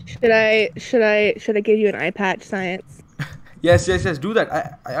 Should I give you an eye patch, Science? Yes. Do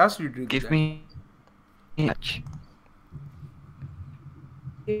that. I asked you to do Give that. me much.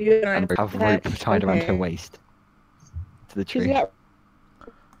 Give you an eye And have rope tied around her waist to the She's tree. got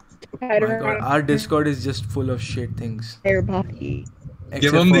Oh tied my around god, our Discord is just full of shit things. her body. Give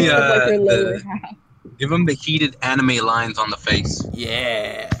Except him for- the, Like her lower the half. give him the heated anime lines on the face.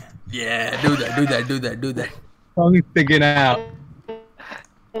 Yeah. Do that. Tongue sticking out.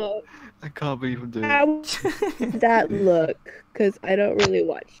 I can't believe I'm doing it. How does that look? Because I don't really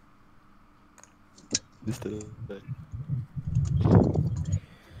watch.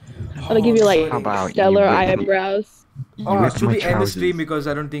 I'm gonna give you like How about stellar you rip- eyebrows. Oh, rip should my we end the trousers? stream because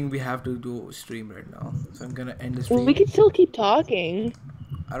I don't think we have to do stream right now. So I'm gonna end the stream. We can still keep talking.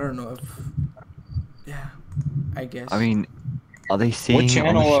 I don't know if. Yeah, I guess. I mean, are they seeing it on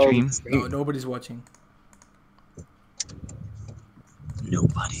channel the are stream? no, nobody's watching.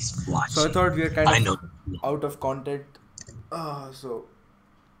 Nobody's watching. So I thought we were kind I of know. out of content. So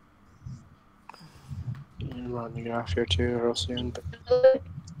I'm running off here too, real soon. But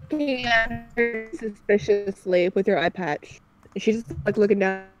Looking at her suspiciously with your eye patch. She's just like looking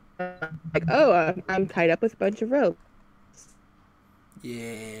down, like, oh, I'm tied up with a bunch of rope.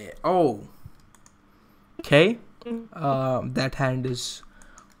 yeah. Oh. Okay. That hand is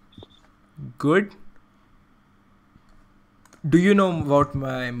good. Do you know what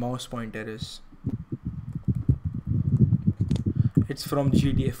my mouse pointer is? It's from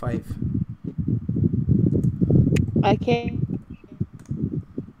GTA 5. I can't.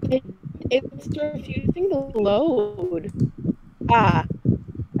 It's refusing to load. Ah,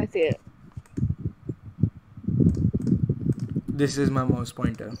 I see it. This is my mouse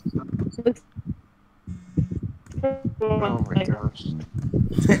pointer. oh my gosh.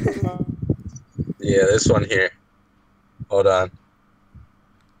 Yeah, this one here. Hold on.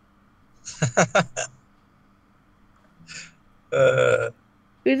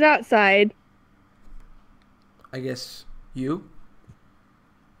 Who's outside? I guess you.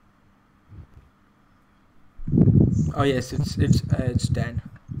 Oh yes, it's Dan.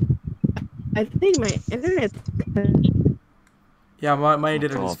 I think my internet's. Yeah, my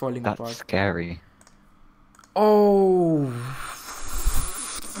internet Oh, is falling that's apart. scary. Oh.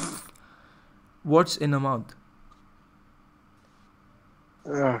 What's in a mouth?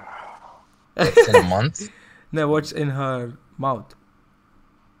 It's in a month. No, what's in her mouth?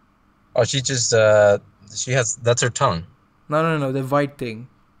 Oh, she just she has, that's her tongue. No, the white thing.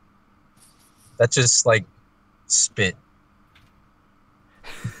 That's just like spit.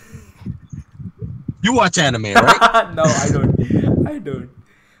 You watch anime, right? No, I don't.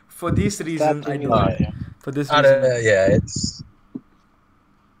 For this reason, I don't. Yeah. For this I reason, don't- yeah, it's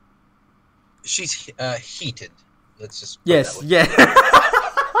she's heated. Let's just put it yes, that way.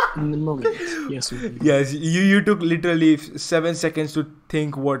 yeah. In the moment. Yes, we do. Yes, you took literally 7 seconds to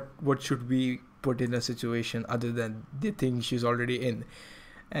think what should we put in a situation other than the thing she's already in,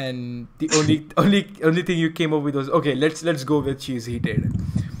 and the only thing you came up with was, okay, let's go with she's heated,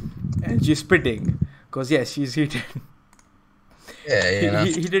 and she's spitting, because yes, she's heated. Yeah, you know.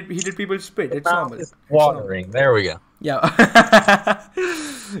 Heated people spit. It's Mouth normal. is It's normal. watering. There we go. Yeah.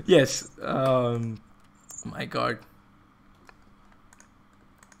 Yes. My God.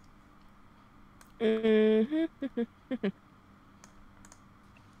 Mm-hmm.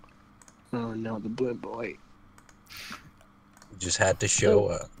 Oh no, the blue boy. Just had to show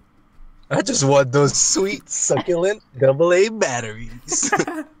up. I just want those sweet, succulent AA batteries.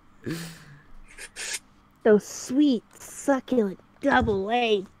 Those sweet, succulent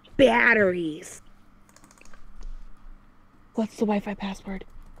AA batteries. What's the Wi-Fi password?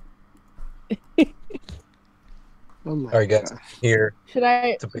 Oh my All right, guys. gosh. Here Should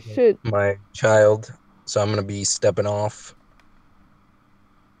I? to pick up Should my child, so I'm gonna be stepping off.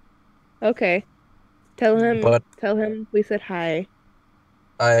 okay. Tell him. But- Tell him we said hi.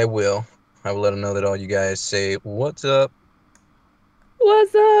 I will. I will let him know that all you guys say what's up.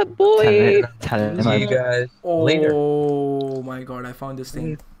 What's up, boy? Tell him See you guys later. Oh my god, I found this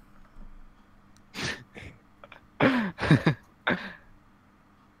thing.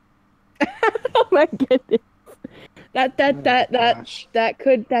 Oh my goodness. Gosh. That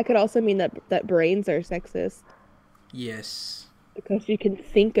could also mean that brains are sexist Yes. because you can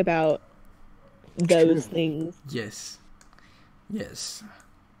think about those things. Yes. Yes.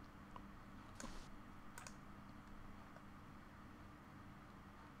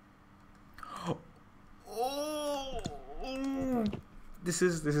 Oh. This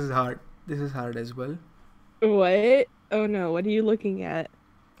is hard. This is hard as well. What? Oh no, what are you looking at?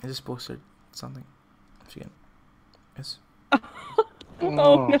 I just posted something. Again. Yes. Oh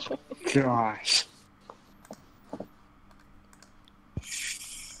no. Gosh.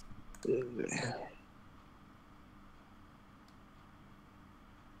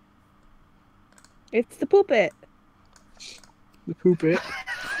 It's the puppet. The puppet.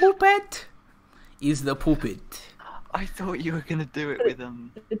 Puppet is the puppet. I thought you were gonna do it with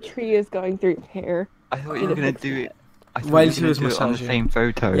The tree is going through your hair. I thought you were gonna do it. I thought While you were she gonna was do it on the massaging. same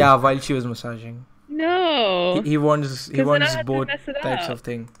photo. Yeah, while she was massaging. No. He wants then I had to both mess it types up. of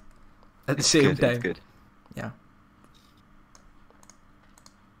thing at the It's same good, time. It's good. Yeah.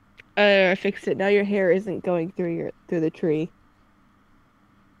 I fixed it. Now your hair isn't going through the tree.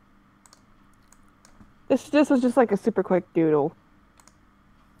 This was just like a super quick doodle.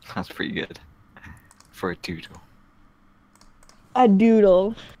 That's pretty good for a doodle. A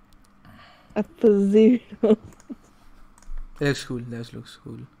doodle. A pazzoodle. That looks cool. That looks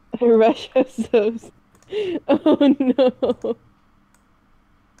cool. Russia shows. Oh no.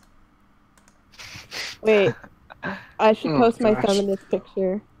 Wait. I should Oh, post my gosh. feminist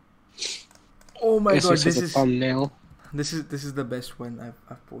picture. Oh my This god, is this a is thumbnail. this is the best one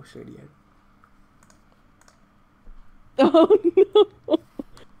I've posted yet. Oh no.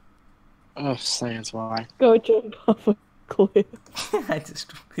 Oh, science, why? Go jump off a cliff. I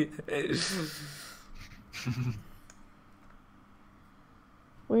just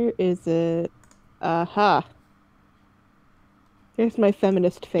Where is it? Aha. Here's my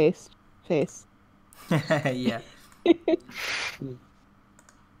feminist face. yeah.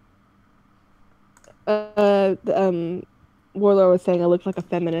 Warlord was saying I look like a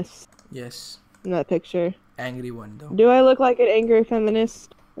feminist Yes. in that picture. Angry one though. Do I look like an angry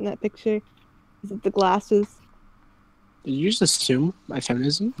feminist in that picture? Is it the glasses? Did you just assume my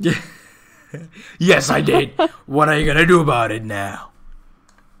feminism? Yes, I did. What are you gonna do about it now?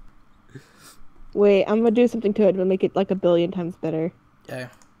 Wait, I'm gonna do something to it to make it like 1,000,000,000 times better. Yeah.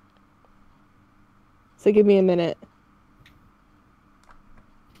 So give me a minute.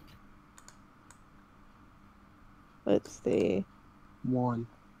 Let's see. One.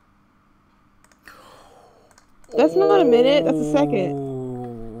 That's not a minute, that's a second.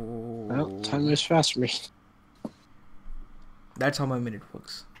 Well, time moves fast for me. That's how my minute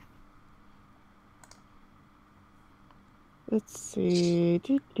works. Let's see.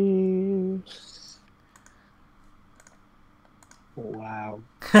 Doo-doo. Wow.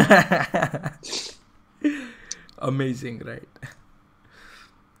 Amazing, right?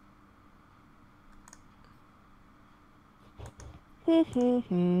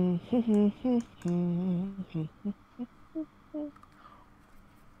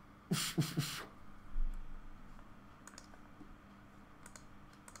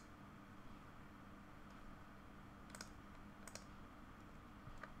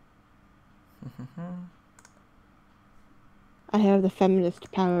 I have the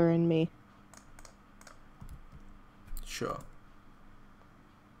feminist power in me. Sure.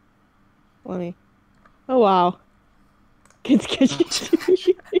 Let me. Oh wow. Kids kitchen.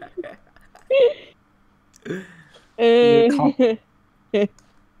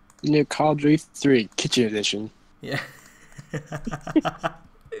 New Call of Duty 3 Kitchen Edition. Yeah.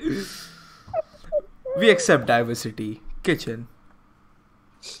 We accept diversity. Kitchen.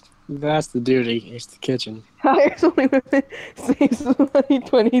 That's the duty. It's the kitchen. Hires only women saves money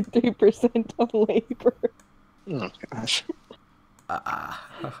 23% on labor. Oh gosh.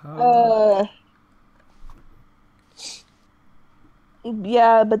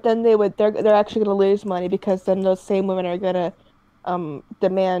 Yeah, but then they're actually gonna lose money because then those same women are gonna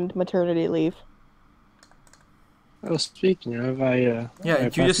demand maternity leave. Oh, speaking of, Yeah, you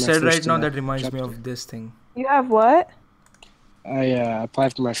applied just for my said right first, now that reminds job me today. of this thing. You have what? I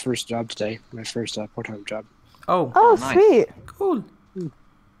applied for my first job today. My first part-time job. Oh, Oh, nice. sweet. cool.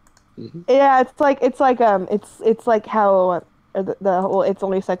 Yeah, it's like how the whole it's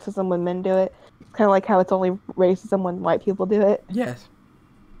only sexism when men do it. It's kind of like how it's only racism when white people do it. Yes.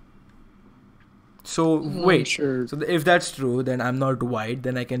 So wait. Sure. So if that's true, then I'm not white.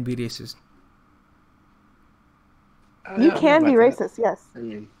 Then I can be racist. You can be racist, yes. I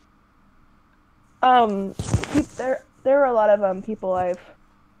mean, There are a lot of people I've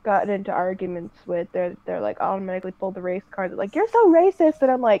gotten into arguments with. They're like automatically pull the race card. They're like, you're so racist,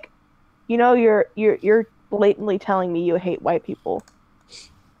 and I'm like, you're blatantly telling me you hate white people.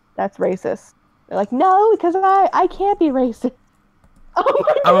 That's racist. They're like, no, because I can't be racist. Oh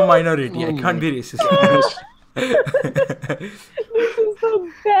my I'm a God. minority. I can't be racist. This is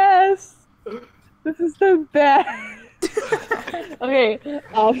the best. This is the best. Okay,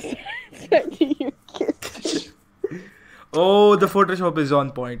 send you kisses. Oh, the Photoshop is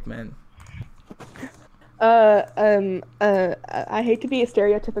on point, man. I hate to be a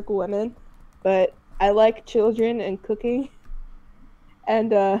stereotypical woman, but I like children and cooking.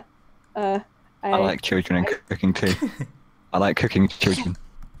 And I like children and cooking too. I like cooking children.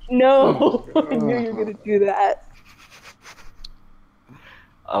 No, I knew you were gonna do that.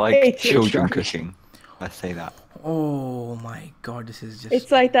 I like Hey, children cooking. Let's say that. Oh my God, this is just.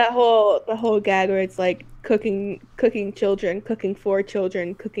 It's like the whole gag where it's like cooking children, cooking for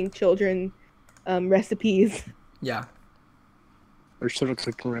children, cooking children, recipes. Yeah. or sort of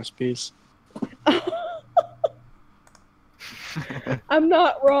cooking recipes. I'm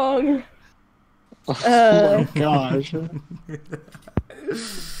not wrong. Oh my gosh.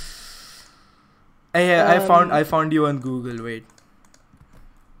 Hey, I found you on Google. Wait.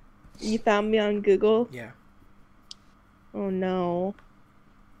 You found me on Google? Yeah. Oh no.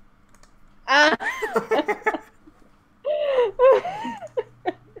 Ah!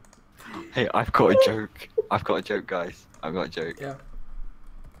 Hey, I've got a joke. I've got a joke, guys. I've got a joke. Yeah.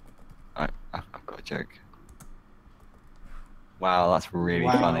 I've got a joke. Wow, that's really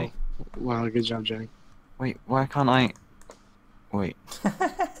Wow. funny. Wow, good job, Jenny. Wait, why can't I? Wait.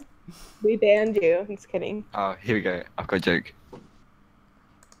 We banned you. I'm just kidding. Oh, here we go. I've got a joke.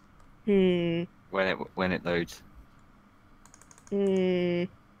 When it loads.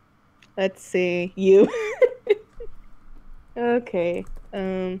 Let's see. You. Okay.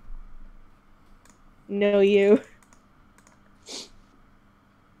 No, you.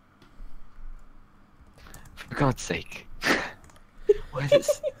 For God's sake. Why is it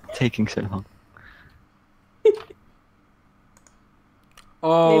taking so long?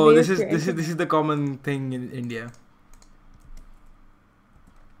 Oh, Maybe this it's is your this is the common thing in India.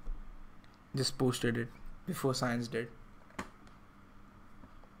 Just posted it before science did.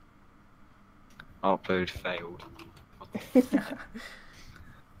 Upload failed.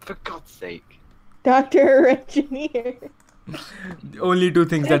 For God's sake. Doctor or engineer. The only two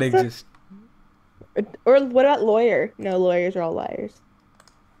things that That's a- exist. Or what about lawyer? No, lawyers are all liars.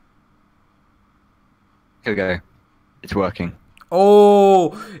 Here we go. It's working.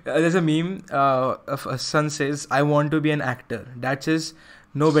 Oh, there's a meme. Of a son says, "I want to be an actor." That says,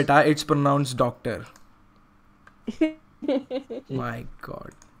 "No, beta, it's pronounced doctor." My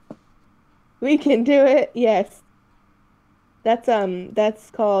God. We can do it. Yes. That's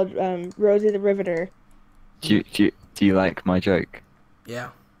called Rosie the Riveter. Do you like my joke?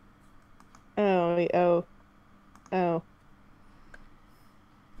 Yeah. Oh.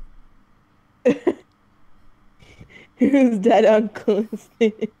 Whose dead uncle is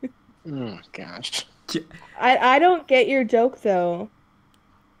this? Oh gosh. I don't get your joke though.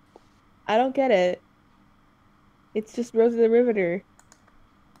 I don't get it. It's just Rosie the Riveter.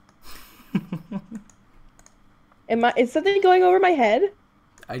 Is something going over my head?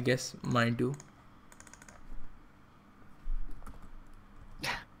 I guess mine too.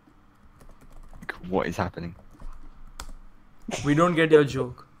 What is happening? We don't get your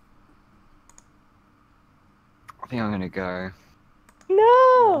joke. I think I'm gonna go.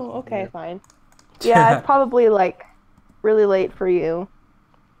 No. Okay, fine. Yeah, it's probably like really late for you.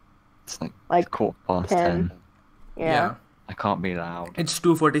 It's like Like 10:15. 10. Yeah. I can't be loud, It's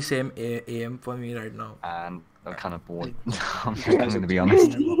 2:40 a.m. for me right now. and I'm kind of bored. I'm gonna be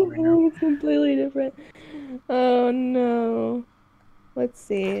honest. It's completely different. Oh no. Let's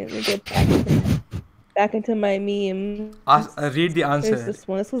see. Let me get back into my meme. Read the answer. There's this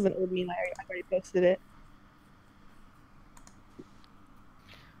one. This was an old meme. I already posted it.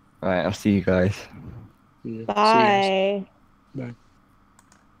 Right, I'll see you guys. Yeah, see you guys. Bye. Bye.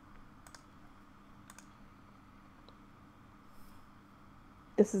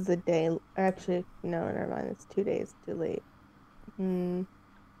 This is a day. Actually, no, never mind. It's 2 days too late. You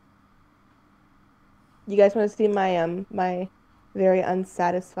guys want to see my my very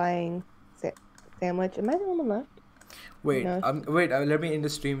unsatisfying sandwich? Am I the only one left? Wait, No. wait. Let me end the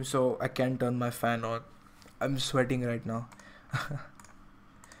stream so I can turn my fan on. I'm sweating right now.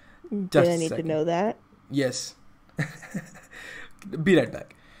 Did I need to know that? Yes. Be right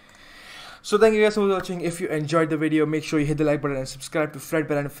back. So thank you guys for watching. If you enjoyed the video, make sure you hit the like button and subscribe to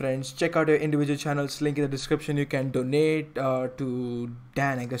Fredbear and Friends. Check out your individual channels, link in the description. You can donate to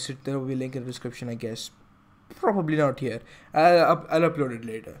Dan. I guess there will be a link in the description, I guess. Probably not here. I'll upload it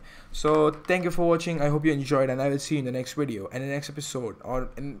later. So thank you for watching. I hope you enjoyed, and I will see you in the next video and the next episode or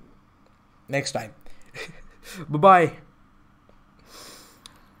next time. Bye-bye.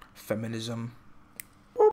 Feminism.